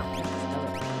 ow, ow.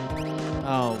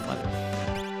 Oh, mother.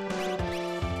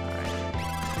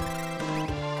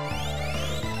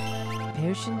 All right.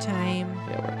 Potion time.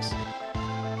 Yeah, it works.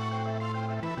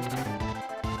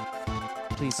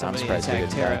 Please, I'm somebody surprised we attack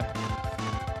didn't Terra. die.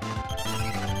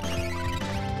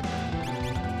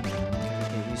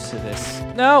 Get used to this.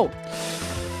 No!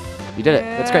 You did it.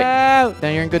 That's great. Out! Now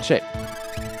you're in good shape.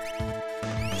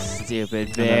 Stupid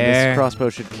And then bear. this crossbow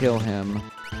should kill him.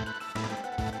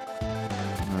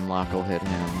 And then Locke will hit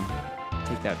him.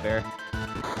 Take that bear.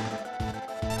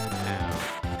 Ow.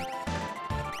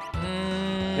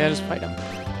 Yeah, just fight him.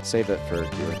 Save it for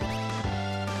Kira.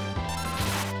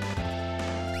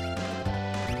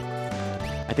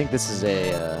 I think this is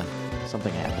a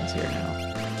something happens here now.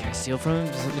 Can I steal from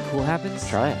him? Something cool happens?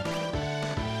 Try it.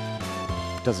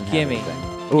 Doesn't have Gimme. anything.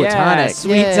 Ooh, Yeah, a tonic.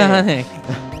 sweet Yay. tonic.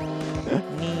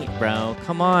 Neat, bro.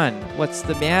 Come on. What's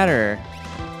the matter?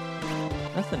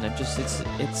 Nothing.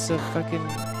 It's a fucking.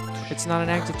 It's not an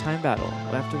active time battle.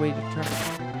 We'll have to wait a turn.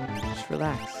 Just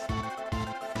relax.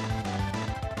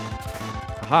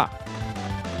 Aha.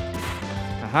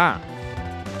 Aha.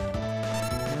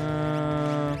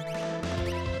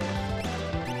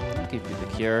 I'll give you the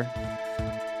cure.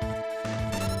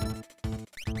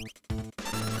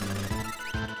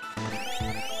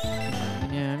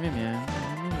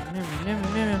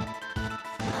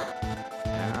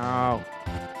 Ow.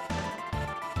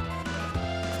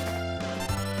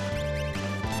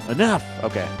 Enough.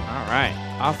 Okay. All right.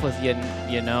 Off with you,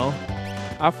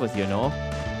 Off with you, no.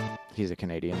 He's a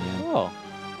Canadian man. Whoa.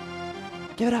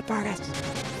 Give it up, Vargas.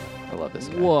 I love this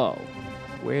guy. Whoa.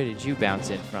 Where did you bounce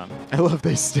in from? I love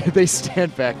they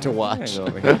stand back to I'm watch.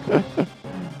 gonna go over here.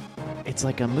 It's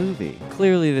like a movie.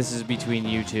 Clearly, this is between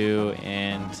you two,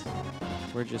 and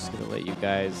we're just gonna let you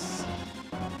guys.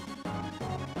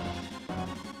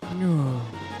 No.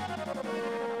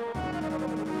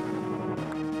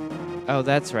 Oh,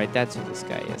 that's right. That's who this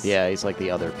guy is. Yeah, he's like the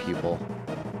other pupil.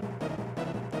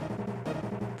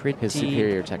 His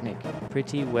superior technique.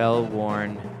 Pretty well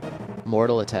worn.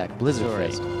 Mortal attack. Blizzard Sorry.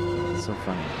 Fist. So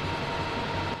funny.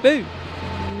 Boo!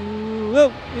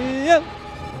 Whoa! Yeah.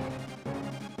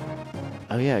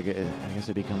 Oh yeah, I guess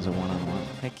it becomes a one-on-one.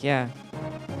 Heck yeah.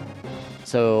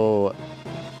 So,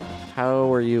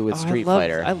 how are you with Street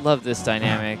Fighter? I love this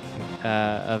dynamic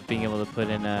of being able to put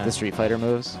in The Street Fighter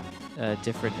moves?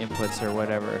 different inputs or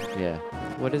whatever. Yeah.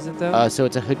 What is it though? So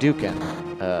it's a Hadouken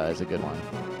is a good one.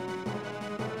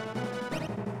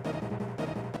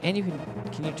 And you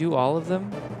can you do all of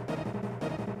them?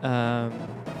 I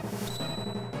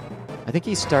think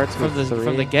he starts with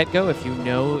From the get-go, if you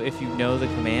know the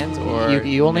commands, or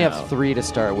you only no? have 3 to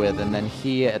start with, and then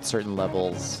he at certain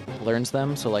levels learns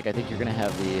them. So like I think you're gonna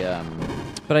have the.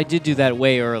 But I did do that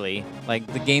way early. Like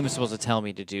the game is supposed to tell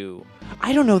me to do.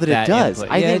 I don't know that it does.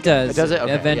 Input. I think it does. It does it.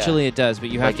 Okay, Eventually, it does. But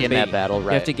you have like to in that battle, right?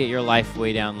 You have to get your life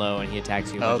way down low, and he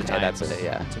attacks you a bunch of times. That's it.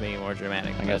 Yeah. To make it more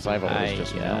dramatic. I guess I've always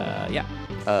just known. Yeah.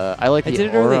 I like I the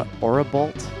did it early. Aura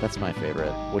Bolt. That's my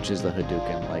favorite, which is the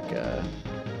Hadouken, like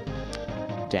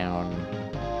down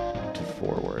to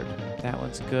forward. That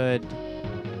one's good.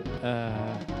 The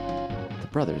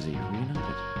brothers are reunited.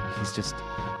 He's just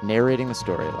narrating the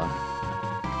storyline.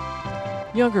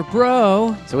 Younger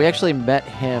bro. So we actually met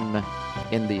him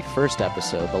in the first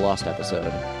episode, the Lost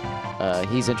episode.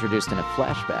 He's introduced in a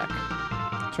flashback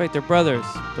That's right, they're brothers,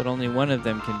 but only one of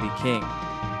them can be king.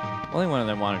 Only one of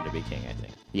them wanted to be king, I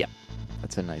think. Yep.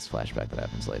 That's a nice flashback that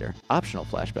happens later. Optional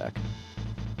flashback.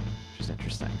 Which is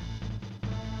interesting.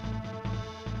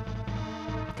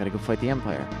 Gotta go fight the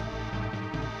Empire.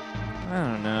 I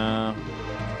don't know.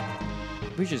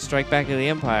 We should strike back at the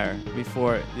Empire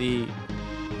before the...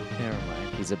 Never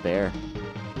mind. He's a bear.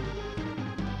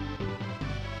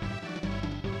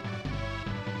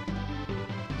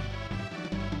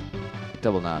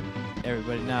 Double nod.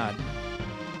 Everybody nod.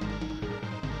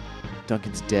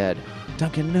 Duncan's dead.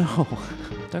 Duncan, no.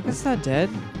 Duncan's not dead.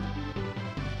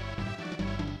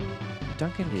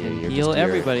 Duncan Yeah, can you're heal just-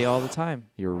 everybody all the time.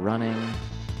 You're running.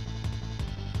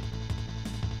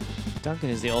 Duncan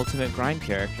is the ultimate grind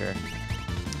character.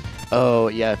 Oh,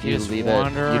 yeah, if You you just leave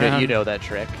wander it. You around. know that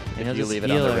trick. And he'll If you just leave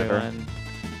it on heal the river. everyone.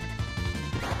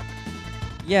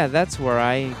 Yeah, that's where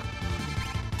I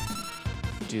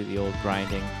do the old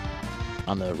grinding.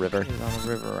 On the river. Is on the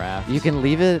river raft. You can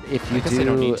leave it if you I guess do. I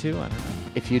don't need to. I don't know.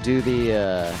 If you do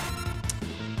the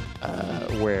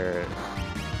where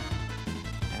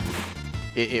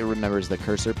it remembers the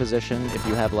cursor position. If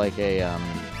you have like a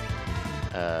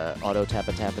auto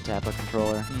tappa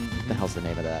controller. What the hell's the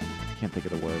name of that? Can't think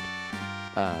of the word.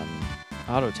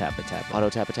 Auto tappa tappa. Auto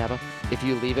tappa. If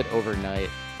you leave it overnight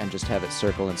and just have it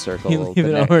circle and circle. You leave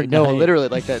it overnight. No, literally,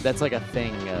 like that. That's like a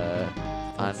thing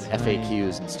on That's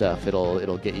FAQs and stuff.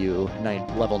 It'll get you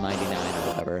level 99 or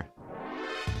whatever.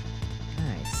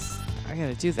 Nice. I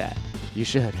gotta do that. You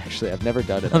should actually. I've never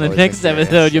done it. On the I've always next been curious.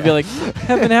 episode, you'll be like,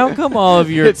 Kevin, how come all of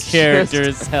your It's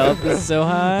characters' health is so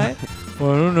high?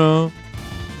 Well, I don't know.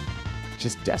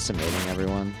 Just decimating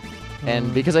everyone.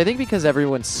 And because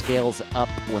everyone scales up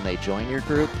when they join your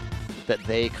group, that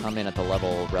they come in at the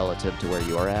level relative to where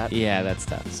you're at. Yeah, that's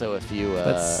tough. So if you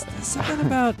But there's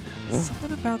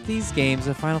something about these games,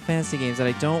 the Final Fantasy games, that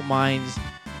I don't mind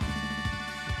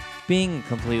being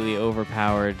completely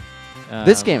overpowered.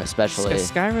 this game especially.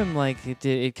 Skyrim, like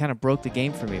it kind of broke the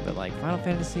game for me. But like Final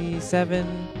Fantasy VII,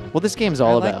 Well, this game's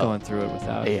all I like about going through it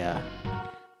without. Yeah,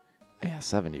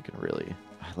 7 you can really.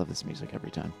 I love this music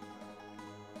every time.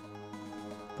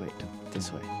 Wait,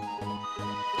 this way.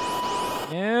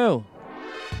 No.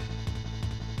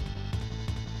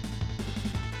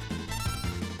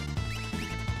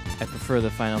 I prefer the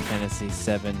Final Fantasy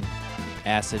VII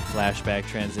acid flashback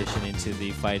transition into the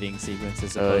fighting sequence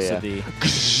as opposed to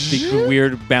the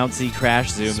weird bouncy crash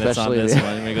zoom that's on Especially this the-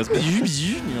 one. And it goes,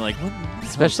 and you're like, what?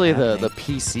 Especially the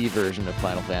PC version of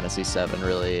Final Fantasy VII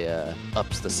really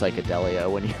ups the psychedelia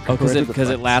when you. Oh, because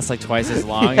it lasts like twice as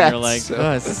long, Yeah, and you're like, so-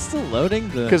 oh, is this still loading?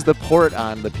 Because the port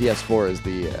on the PS4 is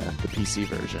the PC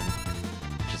version,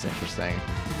 which is interesting.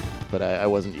 But I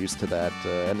wasn't used to that,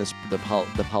 and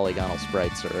the polygonal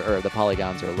sprites or the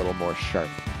polygons are a little more sharp.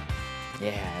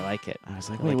 Yeah, I like it. I was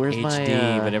like, Like wait, where's HD,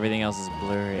 my? but everything else is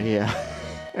blurry. Yeah,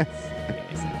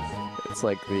 Makes sense. it's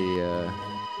like the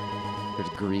there's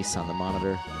grease on the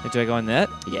monitor. Hey, do I go on that?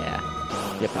 Yeah.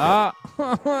 Yep. Ah!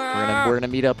 We're gonna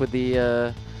meet up with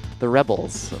the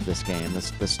rebels of this game,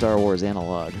 the Star Wars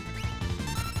analog.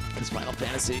 Because Final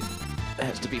Fantasy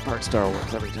has to be part Star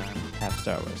Wars every time. Half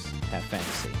Star Wars, half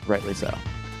fantasy. Rightly so.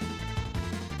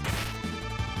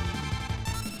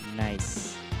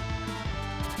 Nice.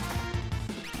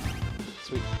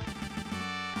 Sweet.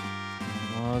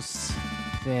 Almost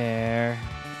there.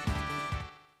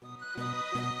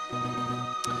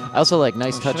 I also like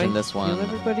nice Oh, touch should in I this one. heal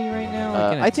everybody right now?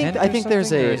 Like in a I think tent or there's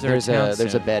something, or a is there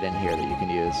there's a town bed in here that you can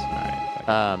use. soon?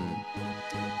 All right.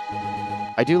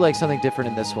 fuck I do like something different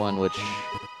in this one, which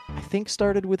I think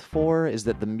started with 4, is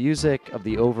that the music of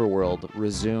the overworld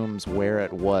resumes where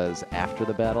it was after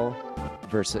the battle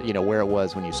versus, where it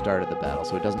was when you started the battle.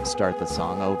 So it doesn't start the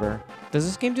song over. it. Does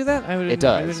this game do that? It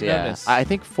does, yeah. Notice. I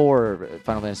think 4,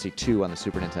 Final Fantasy 2 on the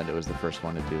Super Nintendo was the first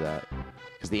one to do that.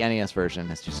 Because the NES version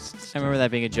is just... I remember that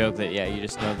being a joke that, yeah, you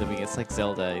just know the beginning. It's like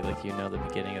Zelda, like you know the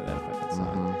beginning of that fucking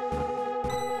song.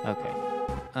 Mhm. Okay.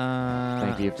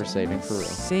 Thank you for saving for real.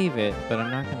 Save it, but I'm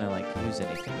not gonna like use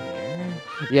anything here.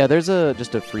 Yeah, there's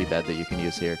just a free bed that you can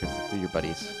use here because they're your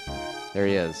buddies. There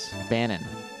he is. Bannon.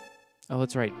 Oh,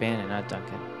 that's right, Bannon, not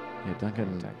Duncan. Yeah,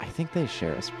 Duncan. I think they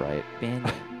share a sprite.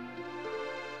 Bannon.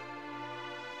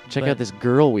 Check out this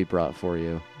girl we brought for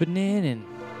you. Bananin.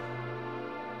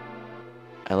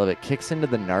 I love it. Kicks into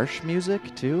the Narsh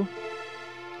music, too,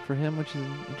 for him, which is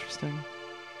interesting.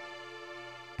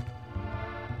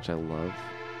 Which I love.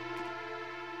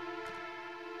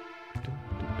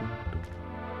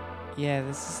 Yeah,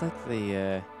 this is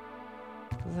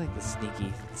like the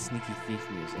sneaky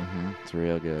thief music. It's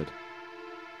real good.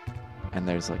 And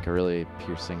there's like a really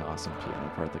piercing, awesome piano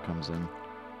part that comes in.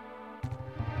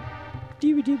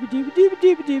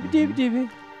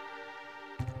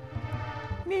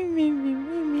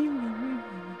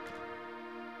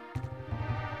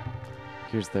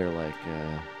 Here's their like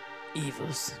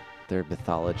Evils. their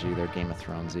mythology, their Game of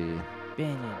Thronesy.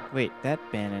 Bannon. Wait, that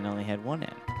Bannon only had one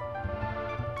end.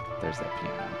 There's that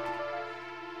piano.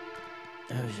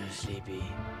 I was so sleepy.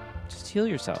 Just heal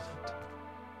yourself.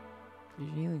 Use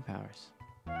your healing powers.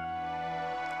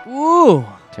 Ooh!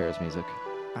 Terra's music.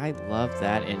 I love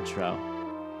that intro.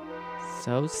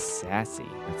 So sassy.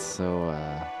 It's so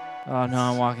Oh no,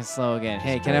 I'm walking slow again.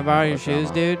 Hey, Just can I very borrow your melodrama.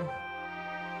 shoes, dude?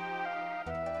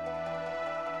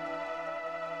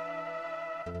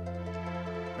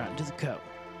 Right into the coat.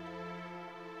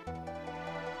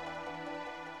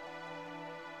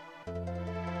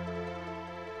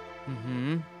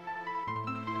 Mm-hmm.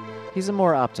 he's a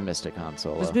more optimistic Han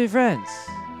Solo. Let's be friends.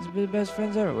 Let's be the best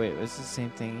friends ever. Wait, it's the same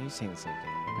thing. You're saying the same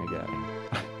thing. I got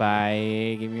it.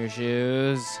 Bye. Give me your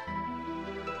shoes.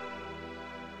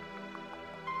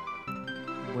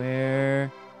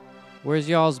 Where's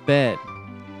y'all's bed?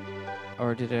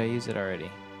 Or did I use it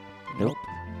already? Nope.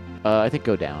 I think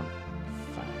go down.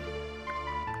 Fine.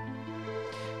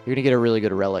 You're gonna get a really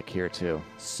good relic here too.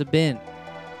 Sabin.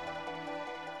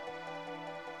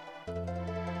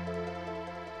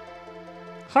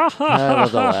 Ha ha I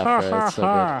love the laughter. It's so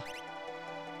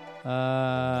good.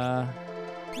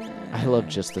 I love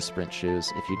just the sprint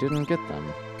shoes. If you didn't get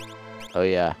them, oh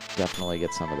yeah, definitely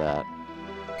get some of that.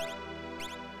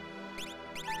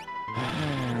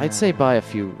 I'd say buy a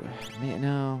few.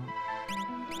 No.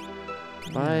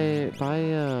 Buy.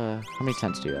 How many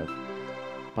tents do you have?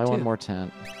 Buy one Two. more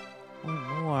tent. One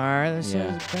more. That's so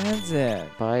Yeah. expensive.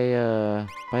 Buy a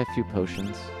few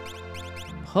potions.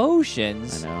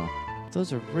 Potions. I know.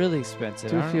 Those are really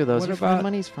expensive. Do I a don't- few of those. What You're about? fine.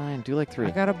 Money's fine. Do like 3.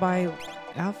 I gotta buy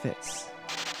outfits.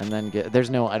 And then get. There's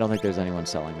no. I don't think there's anyone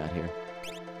selling that here.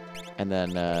 And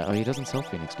then. Oh, he doesn't sell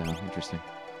Phoenix now. Interesting.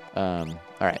 All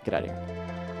right, get out of here.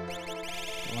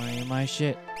 Why ain't my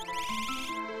shit?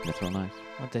 Mithril knives.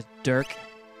 Want this dirk?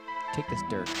 Take this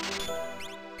dirk.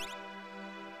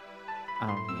 I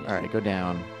don't need it. All right, go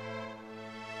down.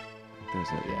 There's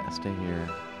a yeah. Stay here.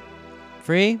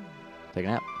 Free? Take a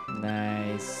nap.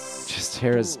 Nice. Just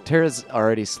Tara's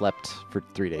already slept for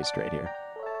 3 days straight here.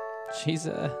 She's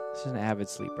an avid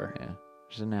sleeper. Yeah,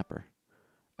 she's a napper.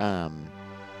 Right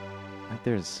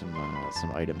there's some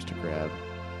items to grab,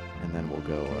 and then we'll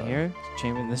go Here,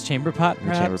 this chamber pot, in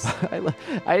the chamber perhaps.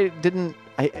 pot.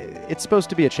 It's supposed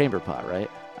to be a chamber pot, right?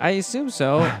 I assume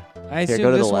so. I Here, assume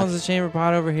go to the this one's left. a chamber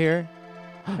pot over here.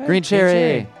 Hey, Green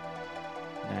cherry.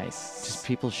 Nice. Just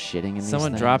people shitting in these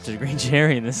Someone things. dropped a green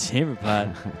cherry in this chamber pot.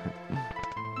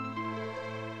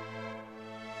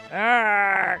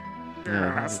 Yeah,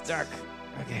 I'm it's- stuck.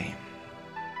 Okay.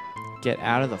 Get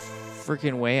out of the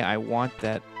freaking way. I want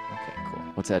that. Okay, cool.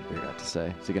 What's Edgar got to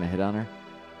say? Is he gonna hit on her?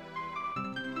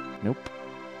 Nope.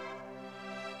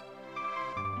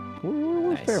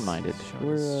 We're Nice. fair-minded. Showing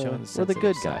We're the the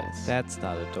good sensitive side. guys. That's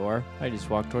not a door. I just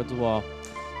walked towards the wall.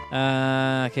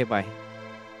 Okay, bye.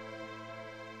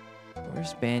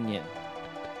 Where's Banyan?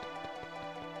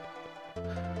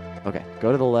 Okay,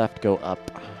 go to the left, go up.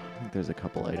 I think there's a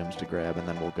couple items to grab, and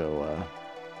then we'll go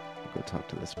talk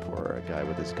to this poor guy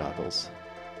with his goggles.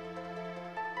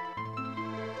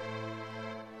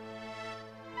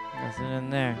 Nothing in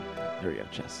there. There we go,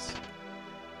 chests.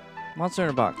 Monster in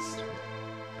a box.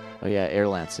 Oh yeah, air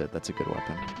lancet. That's a good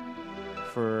weapon.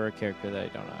 For a character that I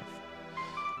don't have.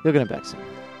 You'll get him back soon.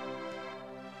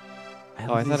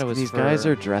 Oh, I thought it was these for- guys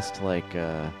are dressed like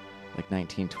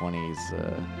 1920s.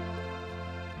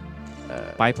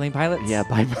 Biplane pilots? Yeah,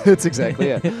 that's exactly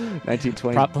it.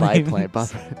 1920s Prop biplane.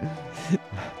 planes.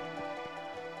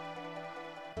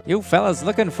 You fellas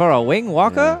looking for a wing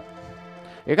walker?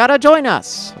 You gotta join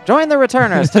us. Join the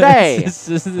returners today. This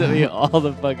is all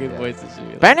the fucking Yeah. voices should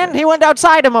be like Bannon, that. he went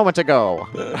outside a moment ago.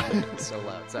 So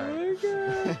loud, sorry.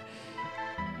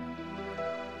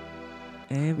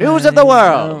 News of the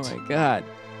world. Oh my god.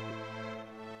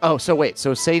 Oh, so wait.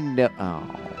 So say no.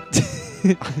 Oh.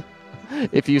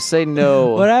 If you say no,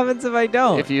 What happens if I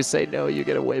don't? if you say no, you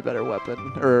get a way better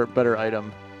weapon or better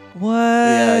item. What?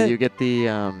 Yeah, you get the.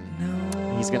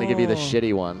 No. He's gonna give you the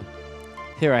shitty one.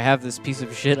 Here, I have this piece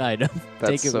of shit item.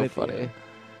 That's Take it so with funny. you.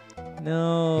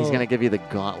 No. He's gonna give you the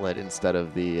gauntlet instead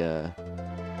of the.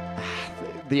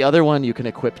 The other one you can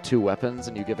equip 2 weapons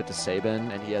and you give it to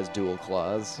Sabin and he has dual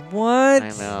claws. What? I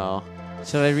know.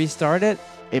 Should I restart it?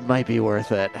 It might be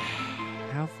worth it.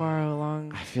 How far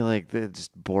along? I feel like the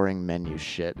just boring menu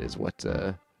shit is what.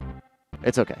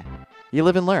 It's okay. You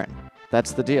live and learn.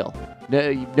 That's the deal.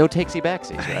 No takesy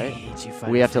backsies, I right? hate you,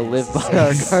 We have to live by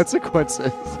our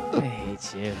consequences. I hate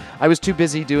at you. I was too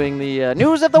busy doing the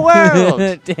news of the world.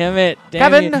 Damn it.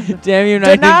 Kevin, damn you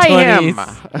deny 1920s. him.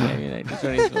 Damn you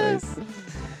 1920s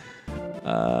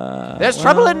voice. There's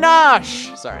trouble in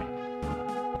Nosh. Sorry.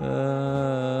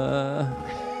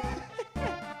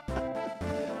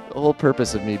 The whole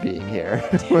purpose of me being here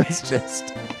was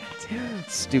just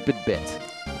stupid bit.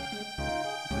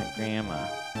 My grandma.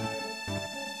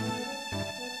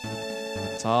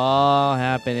 It's all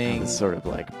happening. It's sort of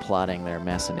like plotting their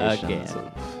machinations. Again.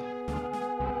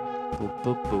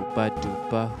 Boopa boopa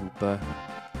doopa hoopa.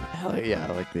 Hell yeah,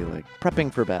 like they like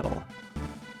prepping for battle.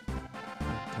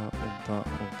 Oompa,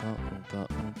 oompa, oompa,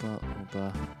 oompa,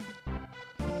 oompa,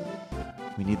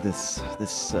 oompa. We need this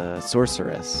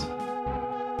sorceress.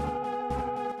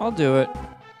 I'll do it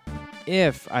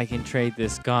if I can trade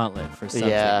this gauntlet for something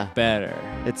better.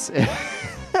 It's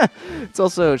it's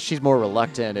also she's more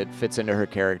reluctant. It fits into her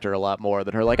character a lot more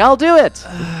than her like, I'll do it.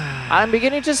 I'm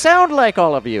beginning to sound like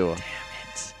all of you. Damn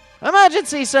it.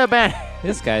 Emergency, Sir Ben.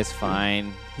 This guy's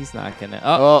fine. He's not gonna.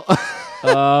 Oh,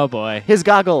 Oh boy. his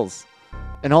goggles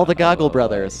and all the Goggle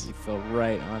brothers. You fell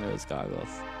right onto his goggles.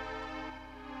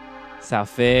 South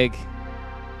Fig.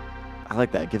 I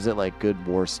like that. It gives it like good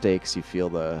war stakes. You feel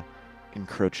the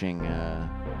encroaching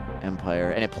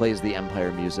empire, and it plays the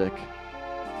empire music,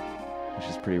 which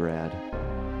is pretty rad.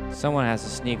 Someone has to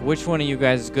sneak. Which one of you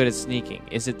guys is good at sneaking?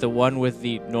 Is it the one with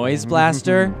the noise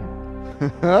blaster?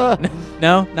 No,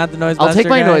 not the noise blaster. I'll take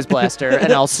my guy? noise blaster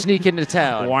and I'll sneak into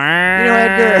town. You know,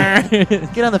 Edgar,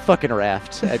 get on the fucking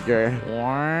raft, Edgar.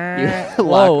 You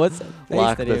Whoa, what's that face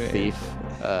lock that the he made? thief.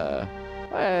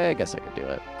 I guess I could do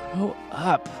it. Grow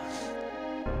up.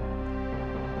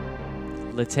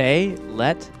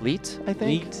 Lette? Leet, I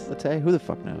think. Leet. Lette? Who the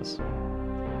fuck knows?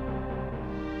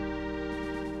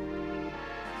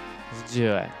 Let's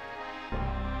do it.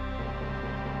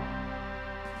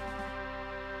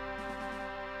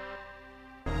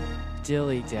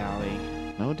 Dilly dally.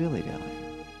 No dilly dally.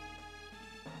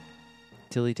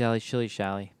 Dilly dally, shilly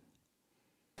shally.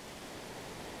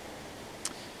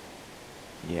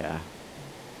 Yeah.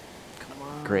 Come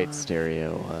on. Great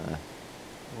stereo.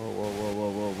 Whoa, whoa, whoa,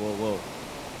 whoa, whoa, whoa, whoa.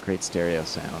 Great stereo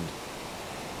sound.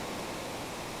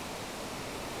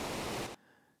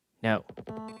 No.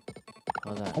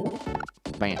 Hold on.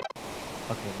 Bam.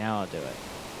 Okay, now I'll do it.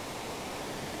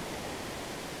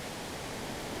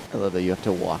 I love that you have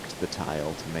to walk to the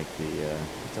tile to make the.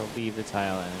 Don't leave the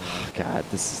tile anymore. God,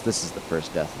 this is the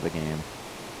first death of the game.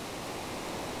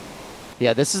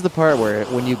 Yeah, this is the part where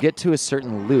when you get to a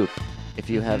certain loop, if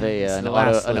you have an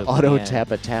auto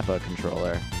tappa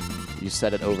controller, you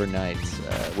set it overnight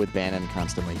with Bannon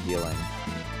constantly healing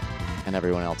and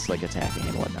everyone else like attacking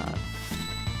and whatnot,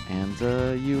 and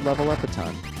you level up a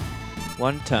ton.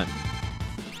 1 ton.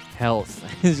 Health.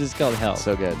 It's just called health.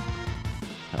 So good.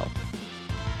 Health.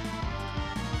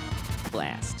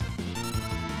 Blast.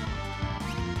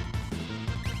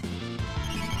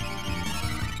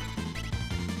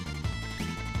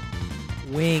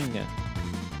 Wing. Did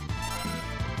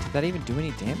that even do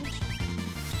any damage?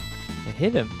 It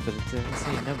hit him, but it didn't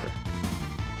say a number.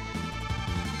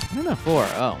 I don't know. 4.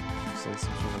 Oh. So like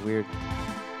some sort of weird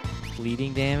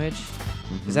bleeding damage.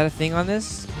 Mm-hmm. Is that a thing on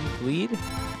this? Can you bleed?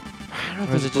 I don't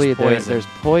Or is think it just bleed. poison? There's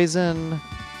poison.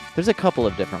 There's a couple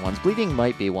of different ones. Bleeding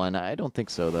might be one. I don't think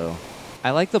so, though. I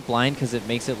like the blind because it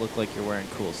makes it look like you're wearing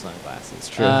cool sunglasses. It's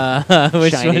true.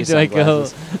 Which Shiny one do I go?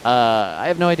 sunglasses. I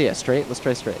have no idea. Straight? Let's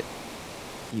try straight.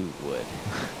 You would.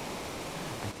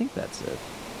 I think that's it.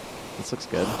 This looks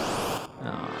good.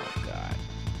 Oh, God.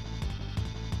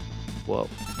 Whoa.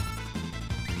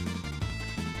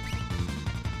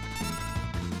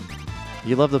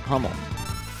 You love the pummel.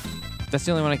 That's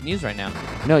the only one I can use right now.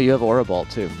 No, you have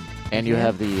Aurabalt too, and you Yeah.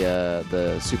 have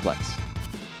the suplex.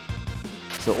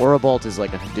 So Aurabalt is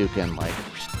like a Hadouken,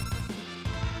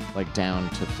 like down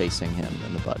to facing him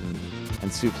in the button,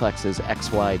 and suplex is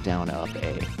XY down up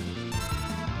A.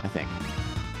 I think.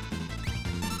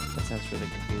 That sounds really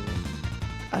confusing.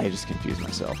 I just confused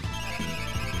myself.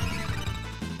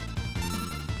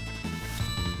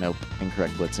 Nope,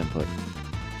 incorrect blitz input.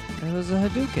 That was a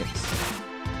Hadoukens.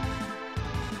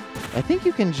 I think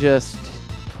you can just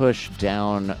push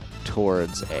down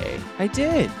towards A. I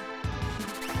did.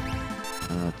 I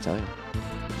don't know what to tell you.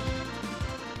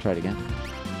 Try it again.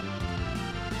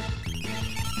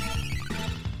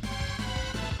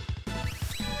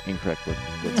 Incorrect blitz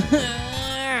input.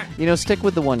 You know, stick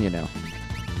with the one you know.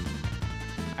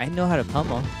 I know how to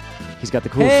pummel. He's got the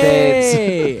cool shades.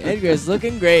 Hey, Edgar's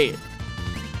looking great.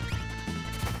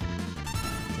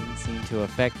 Didn't seem to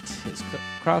affect his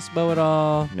crossbow at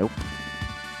all. Nope.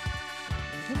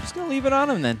 I'm just gonna leave it on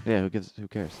him then. Yeah, who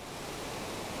cares?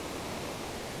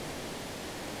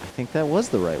 think that was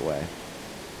the right way.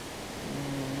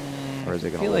 Or is it I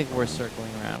gonna feel like loop we're around? circling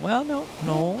around. Well, no.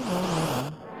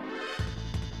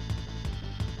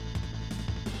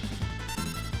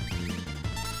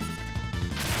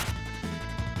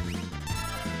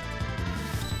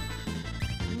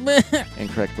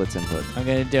 Incorrect blitz input. I'm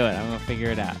gonna do it. I'm gonna figure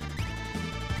it out.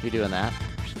 You doing that?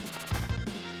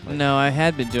 No, I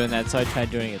had been doing that, so I tried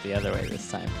doing it the other way this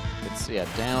time. It's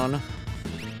down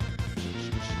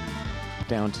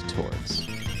to towards.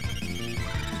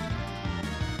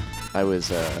 I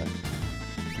was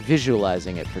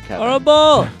visualizing it for Kevin.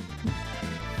 Horrible!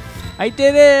 I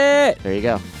did it! There you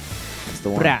go. That's the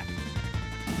one. Brat.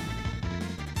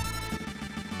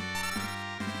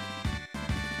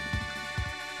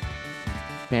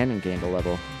 Bannon gained a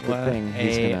level. Good What thing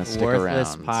he's a gonna stick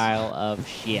worthless around. pile of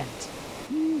shit.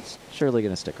 He's surely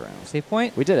gonna stick around. Save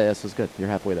point? We did it. This was good. You're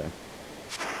halfway there.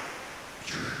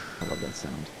 I love that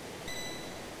sound.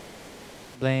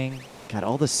 Bling. God,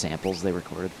 all the samples they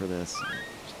recorded for this.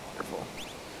 It's wonderful.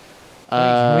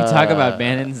 Can we talk about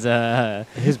Bannon's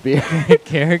his beard?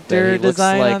 character He looks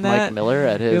design like on Mike that? Miller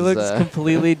at his. It looks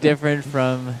completely different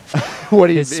from what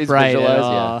his he's sprite at visualized,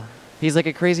 all. yeah. He's like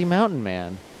a crazy mountain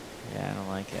man, Yeah, I don't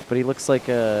like it. but he looks like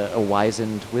a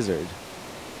wizened wizard.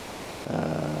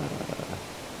 I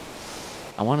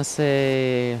want to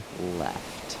say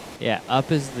left. Yeah,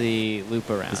 up is the loop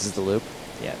around. This is the loop.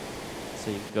 Yeah. So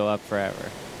you can go up forever.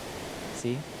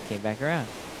 See? Came back around.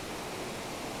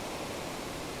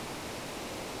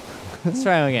 Let's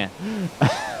try him again.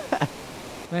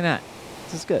 Why not?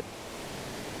 This is good.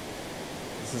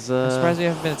 This is I'm surprised we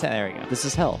haven't been attacked. There we go. This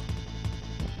is hell.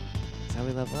 That's how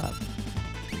we level up.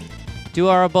 Do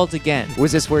our bolt again.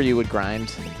 Was this where you would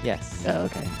grind? Yes. Oh,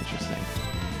 okay. Interesting.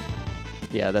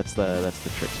 Yeah, that's the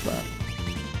trick spot.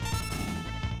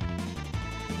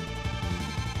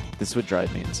 This would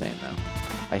drive me insane, though.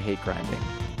 I hate grinding.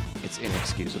 It's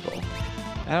inexcusable.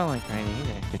 I don't like grinding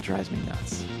either. It drives me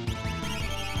nuts.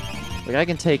 Like, I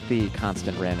can take the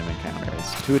constant random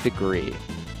encounters to a degree.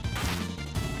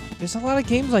 There's a lot of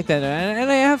games like that,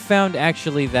 and I have found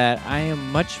actually that I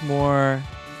am much more.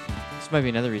 This might be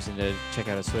another reason to check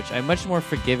out a Switch. I'm much more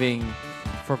forgiving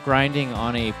for grinding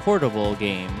on a portable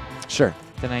game Sure.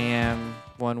 than I am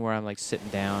one where I'm like sitting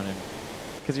down and.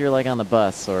 Because you're like on the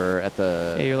bus or at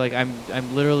the... Yeah, you're like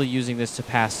I'm literally using this to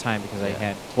pass time because I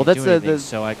can't Well, that's do the- anything, the-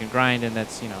 so I can grind and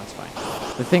that's it's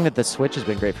fine. The thing that the Switch has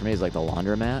been great for me is like the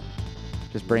laundromat.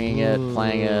 Just bringing it,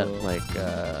 playing it, Ooh. like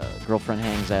girlfriend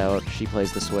hangs out, she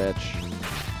plays the Switch.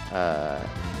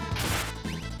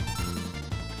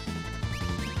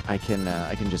 I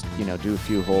can just do a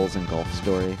few holes in Golf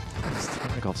Story.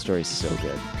 Golf Story is so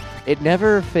good. It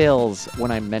never fails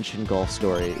when I mention Golf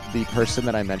Story. The person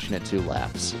that I mention it to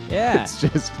laughs. Yeah, It's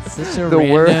just such a the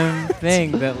random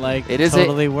thing that like It is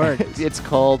totally works. It's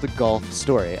called Golf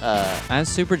Story. I'm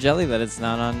super jelly that it's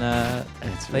not on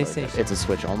It's really good. PlayStation. It's a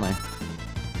Switch only.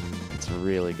 It's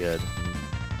really good.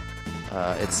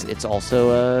 It's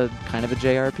also a kind of a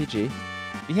JRPG.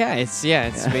 Yeah, it's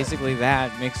basically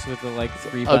that mixed with the like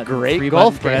three A button great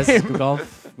golf press game.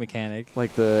 golf mechanic.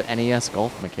 Like the NES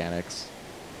golf mechanics.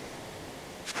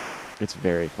 It's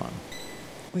very fun.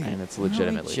 And it's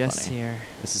legitimately just funny. here.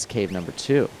 This is cave number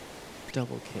 2.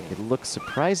 Double cave. It looks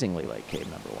surprisingly like cave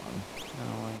number 1.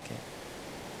 I don't like it.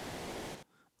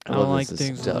 I love don't like this is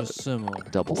things that are similar.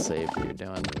 double save that you're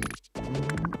doing. I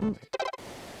don't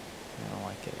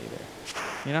like it either.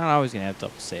 You're not always gonna have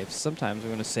double saves. Sometimes we're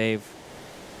gonna save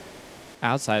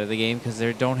outside of the game because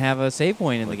they don't have a save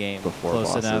point in the game before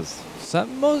close bosses. enough.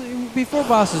 Before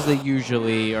bosses, they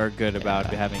usually are good about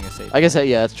having a save. I guess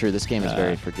yeah, that's true. This game is Uh,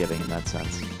 very forgiving in that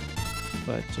sense.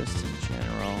 But just in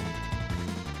general.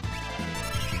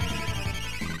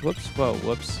 Whoops! Whoa!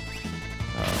 Whoops!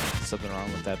 Oh, something wrong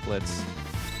with that blitz.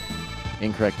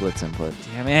 Incorrect blitz input.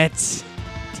 Damn it!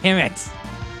 Damn it!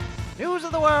 News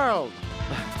of the world.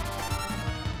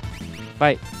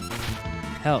 Fight!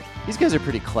 Help! These guys are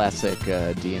pretty classic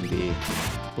D&D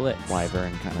Blitz!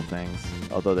 wyvern kind of things.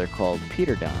 Although they're called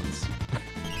Peterdons.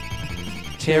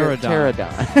 Pterodon.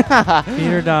 Pterodon.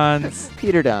 Peterdons.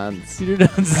 Peterdons.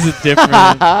 Peterdons is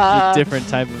a different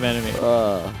type of enemy.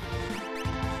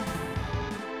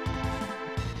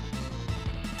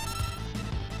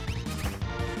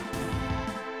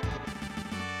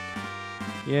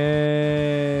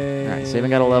 Yay! All right, so you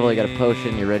haven't got a level, you got a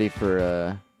potion, you're ready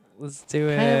for Let's do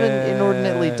it. kind of an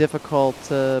inordinately difficult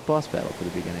boss battle for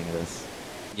the beginning of this.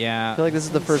 Yeah. I feel like this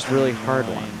is the first really hard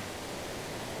one.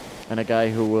 And a guy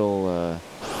who will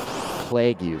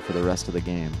plague you for the rest of the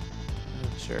game.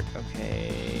 Sure.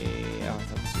 Okay. Oh, I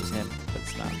thought this was him, but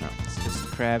it's not. No, it's just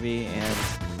Krabby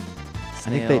and I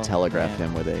think they Snail telegraphed Man.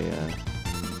 him with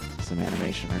a some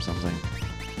animation or something.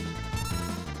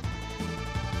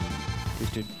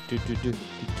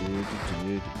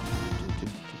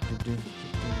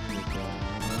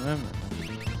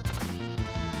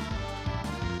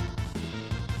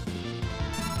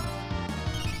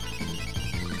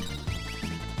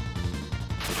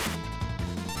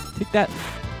 Take that.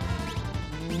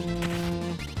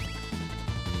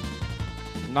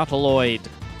 Not a Lloyd.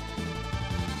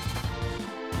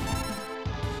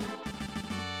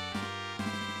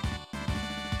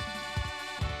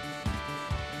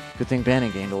 Good thing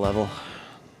Bannon gained a level.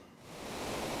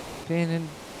 Bannon.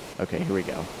 Okay, here we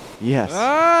go. Yes.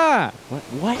 Ah!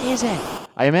 What is it?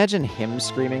 I imagine him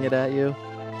screaming it at you.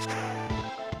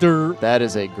 Durr. That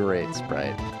is a great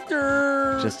sprite.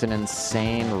 Durr. Just an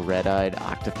insane red-eyed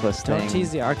octopus Don't thing tease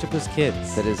the octopus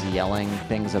kids. that is yelling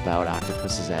things about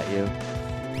octopuses at you.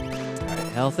 All right,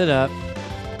 health it up.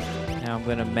 Now I'm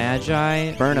gonna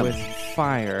magi Burn 'em. with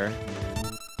fire.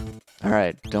 All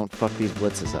right, don't fuck these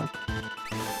blitzes up.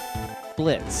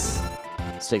 Blitz.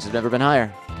 Stakes have never been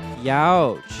higher.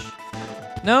 Youch.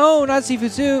 No, not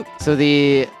seafood soup. So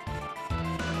the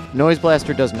noise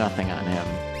blaster does nothing on him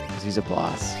because he's a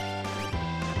boss.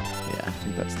 Yeah, I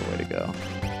think that's the way to go.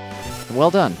 Well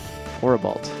done.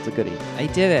 Oribalt. It's a goodie. I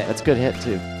did it. That's a good hit,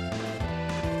 too.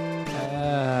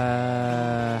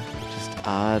 Just Just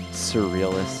odd,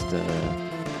 surrealist.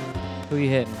 who you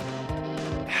hitting?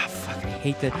 Ah, fuck! I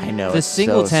hate that. I know. The it's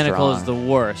single so tentacle is strong. the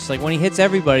worst. Like when he hits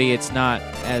everybody, it's not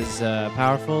as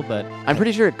powerful, but I'm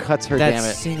pretty sure it cuts her that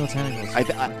damage. single tentacle. Is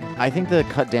I think the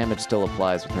cut damage still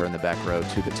applies with her in the back row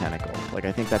to the tentacle. Like,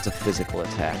 I think that's a physical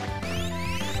attack.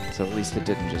 So at least it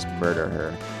didn't just murder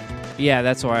her. yeah,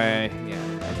 that's why.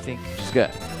 I think Which is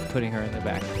good. putting her in the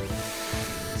back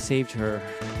saved her.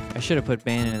 I should have put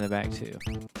Bannon in the back too.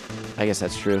 I guess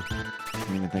that's true. I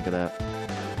didn't even think of that.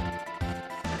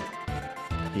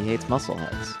 He hates muscle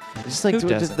heads. It's just like Who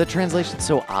doesn't? the translation's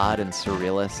so odd and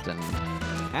surrealist and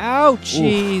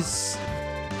Ouchies!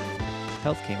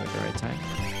 Health came at the right time.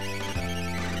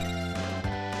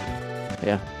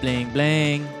 yeah. Bling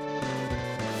bling.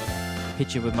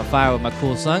 Hit you with my fire with my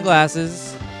cool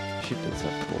sunglasses. She does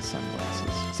have cool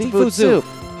sunglasses. Seafood soup.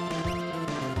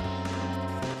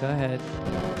 Go ahead.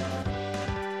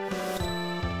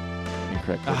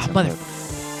 Incorrect. Ah, words mother.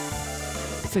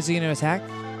 input. Is he gonna attack?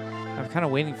 I'm kind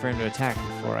of waiting for him to attack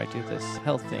before I do this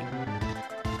health thing.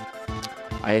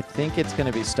 I think it's going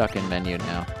to be stuck in menu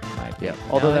now. Might be. Yeah,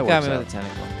 although No, that got works me out. with a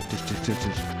tentacle.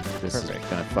 This is Perfect.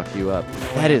 going to fuck you up.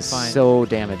 That is Fine. so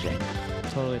damaging.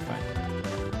 Totally fine.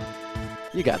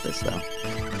 You got this, though.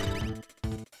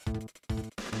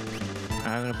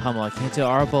 I'm gonna pummel. I can't do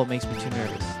our bolt makes me too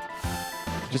nervous.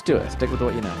 Just do it. Stick with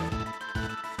what you know.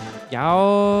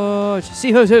 Youch!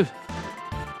 Seafood soup!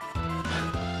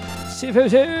 Seafood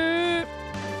soup!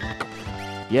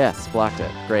 Yes, blocked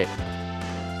it. Great.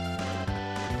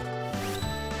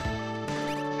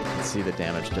 Let's see the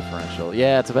damage differential.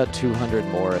 Yeah, it's about 200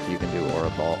 more if you can do Aura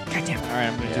Bolt. God damn it. Alright,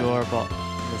 I'm gonna do our bolt.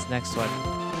 This next one.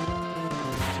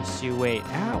 Just you wait.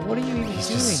 Ow, what are you even He's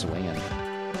doing? just swinging.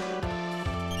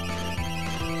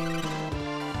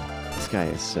 This guy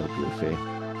is so goofy.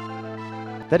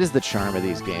 That is the charm of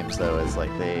these games, though, is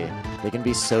like they can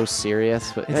be so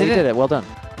serious. But It hey, you did did it. it. Well done.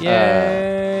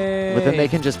 Yay! But then they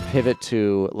can just pivot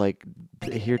to, like,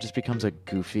 here just becomes a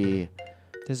goofy...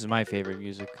 This is my favorite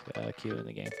music cue in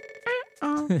the game.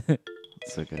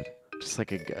 So good. Just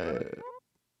like a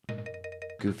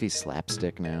goofy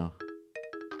slapstick now.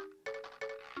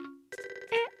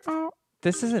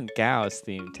 This isn't Gao's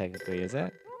theme, technically, is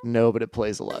it? No, but it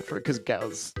plays a lot for it, because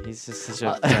Gao's... He's just such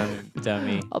a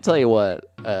dummy. I'll tell you what.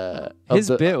 His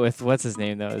bit with what's his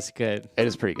name, though, is good. It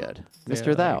is pretty good. Yeah,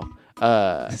 Mr. Thou.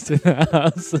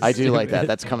 So I do like that. stupid.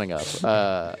 That's coming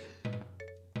up.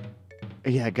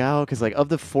 Yeah, Gao, because like of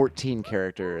the 14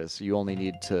 characters, you only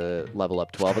need to level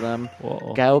up 12 of them.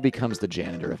 Whoa. Gao becomes the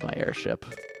janitor of my airship.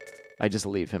 I just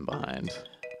leave him behind.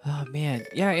 Oh, man.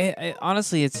 Yeah,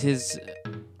 honestly, it's his...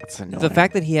 It's annoying. The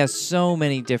fact that he has so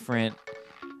many different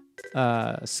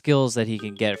skills that he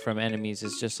can get from enemies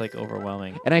is just, like,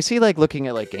 overwhelming. And I see, like, looking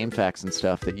at like game facts and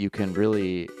stuff, that you can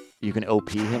OP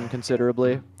him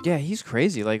considerably. Yeah, he's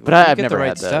crazy. Like, But when you I've get never the right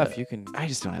had the- stuff, you can... I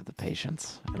just don't have the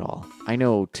patience at all. I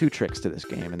know 2 tricks to this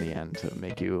game in the end to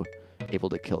make you able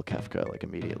to kill Kefka like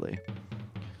immediately.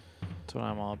 That's what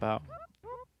I'm all about.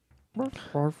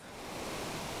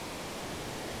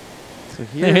 So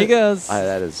here, There he goes.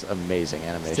 that is amazing He's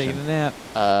animation. taking a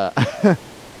nap.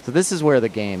 So this is where the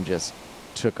game just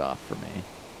took off for me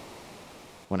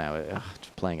when I was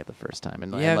playing it the first time.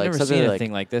 And Yeah, I've like, never suddenly, seen a like,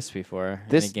 thing like this before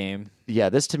this- in a game. Yeah,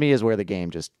 this to me is where the game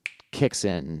just kicks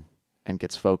in and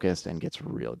gets focused and gets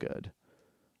real good.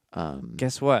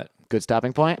 Guess what? Good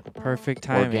stopping point. Perfect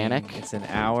timing. Organic. It's an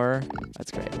hour.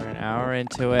 That's great. We're an hour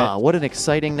into it. What an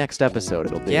exciting next episode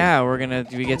it'll be. Yeah,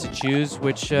 we get to choose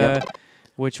which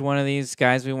one of these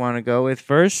guys we want to go with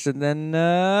first, and then we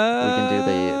can do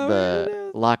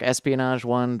the Lock Espionage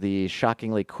one, the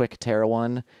shockingly quick Terra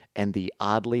one, and the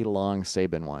oddly long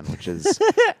Sabin one, which is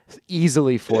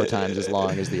easily 4 times as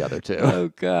long as the other 2.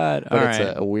 Oh God! But All it's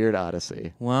right. a weird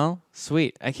odyssey. Well,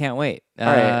 sweet. I can't wait. All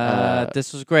right.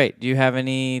 This was great. Do you have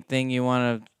anything you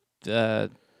want to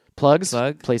Plugs?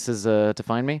 plug? Places to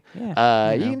find me?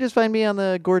 Yeah. You can just find me on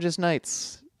the Gorgeous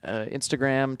Nights.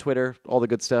 Instagram, Twitter, all the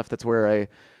good stuff. That's where I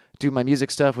do my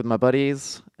music stuff with my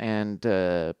buddies and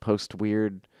post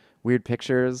weird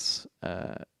pictures.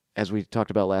 As we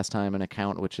talked about last time, an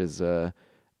account which is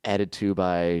added to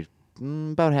by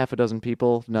about half a dozen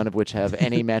people, none of which have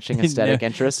any matching aesthetic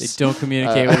interests. They don't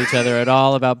communicate with each other at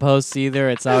all about posts either.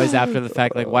 It's always after the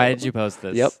fact, like, why did you post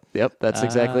this? Yep, that's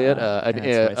exactly it.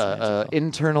 An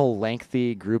internal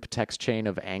lengthy group text chain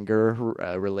of anger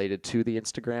related to the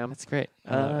Instagram. That's great.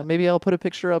 Maybe I'll put a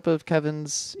picture up of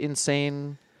Kevin's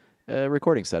insane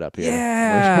recording setup here.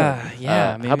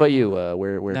 Yeah. How about you?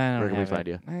 Where can we have find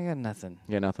you? I got nothing.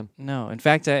 Yeah, nothing. No. In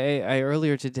fact, I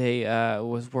earlier today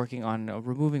was working on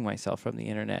removing myself from the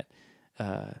internet.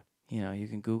 You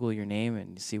can Google your name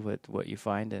and see what you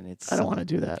find, and it's. I don't want to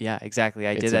do that. Yeah, exactly.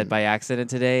 I did that by accident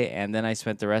today, and then I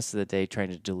spent the rest of the day trying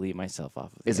to delete myself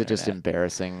off of the Is it just internet.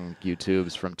 embarrassing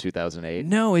YouTubes from 2008?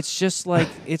 No, it's just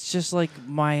like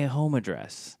my home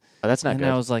address. Oh, that's not and good.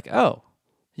 I was like, oh,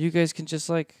 you guys can just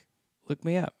like look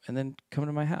me up and then come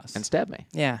to my house And stab me.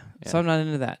 Yeah. So I'm not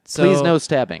into that. So Please no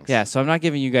stabbings. Yeah. So I'm not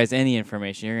giving you guys any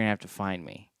information. You're gonna have to find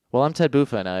me. Well, I'm Ted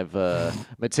Buffa, and I've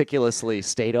meticulously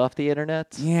stayed off the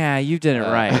internet. Yeah, you did it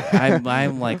right.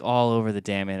 I'm like all over the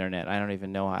damn internet. I don't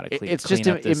even know how to clean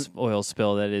up this oil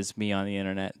spill that is me on the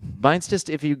internet. Mine's just,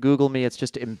 if you Google me, it's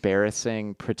just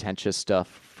embarrassing, pretentious stuff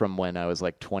from when I was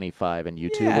like 25 and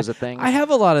YouTube was a thing. I have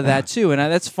a lot of that too, and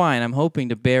that's fine. I'm hoping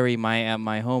to bury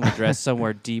my home address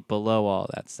somewhere deep below all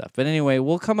that stuff. But anyway,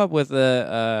 we'll come up with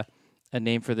a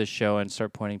name for this show and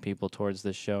start pointing people towards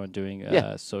this show and doing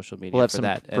social media we'll have for some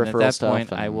that. And at peripheral that stuff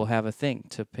point, I will have a thing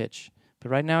to pitch. But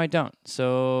right now, I don't.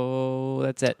 So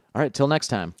that's it. All right, till next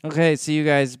time. Okay, see you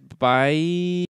guys. Bye.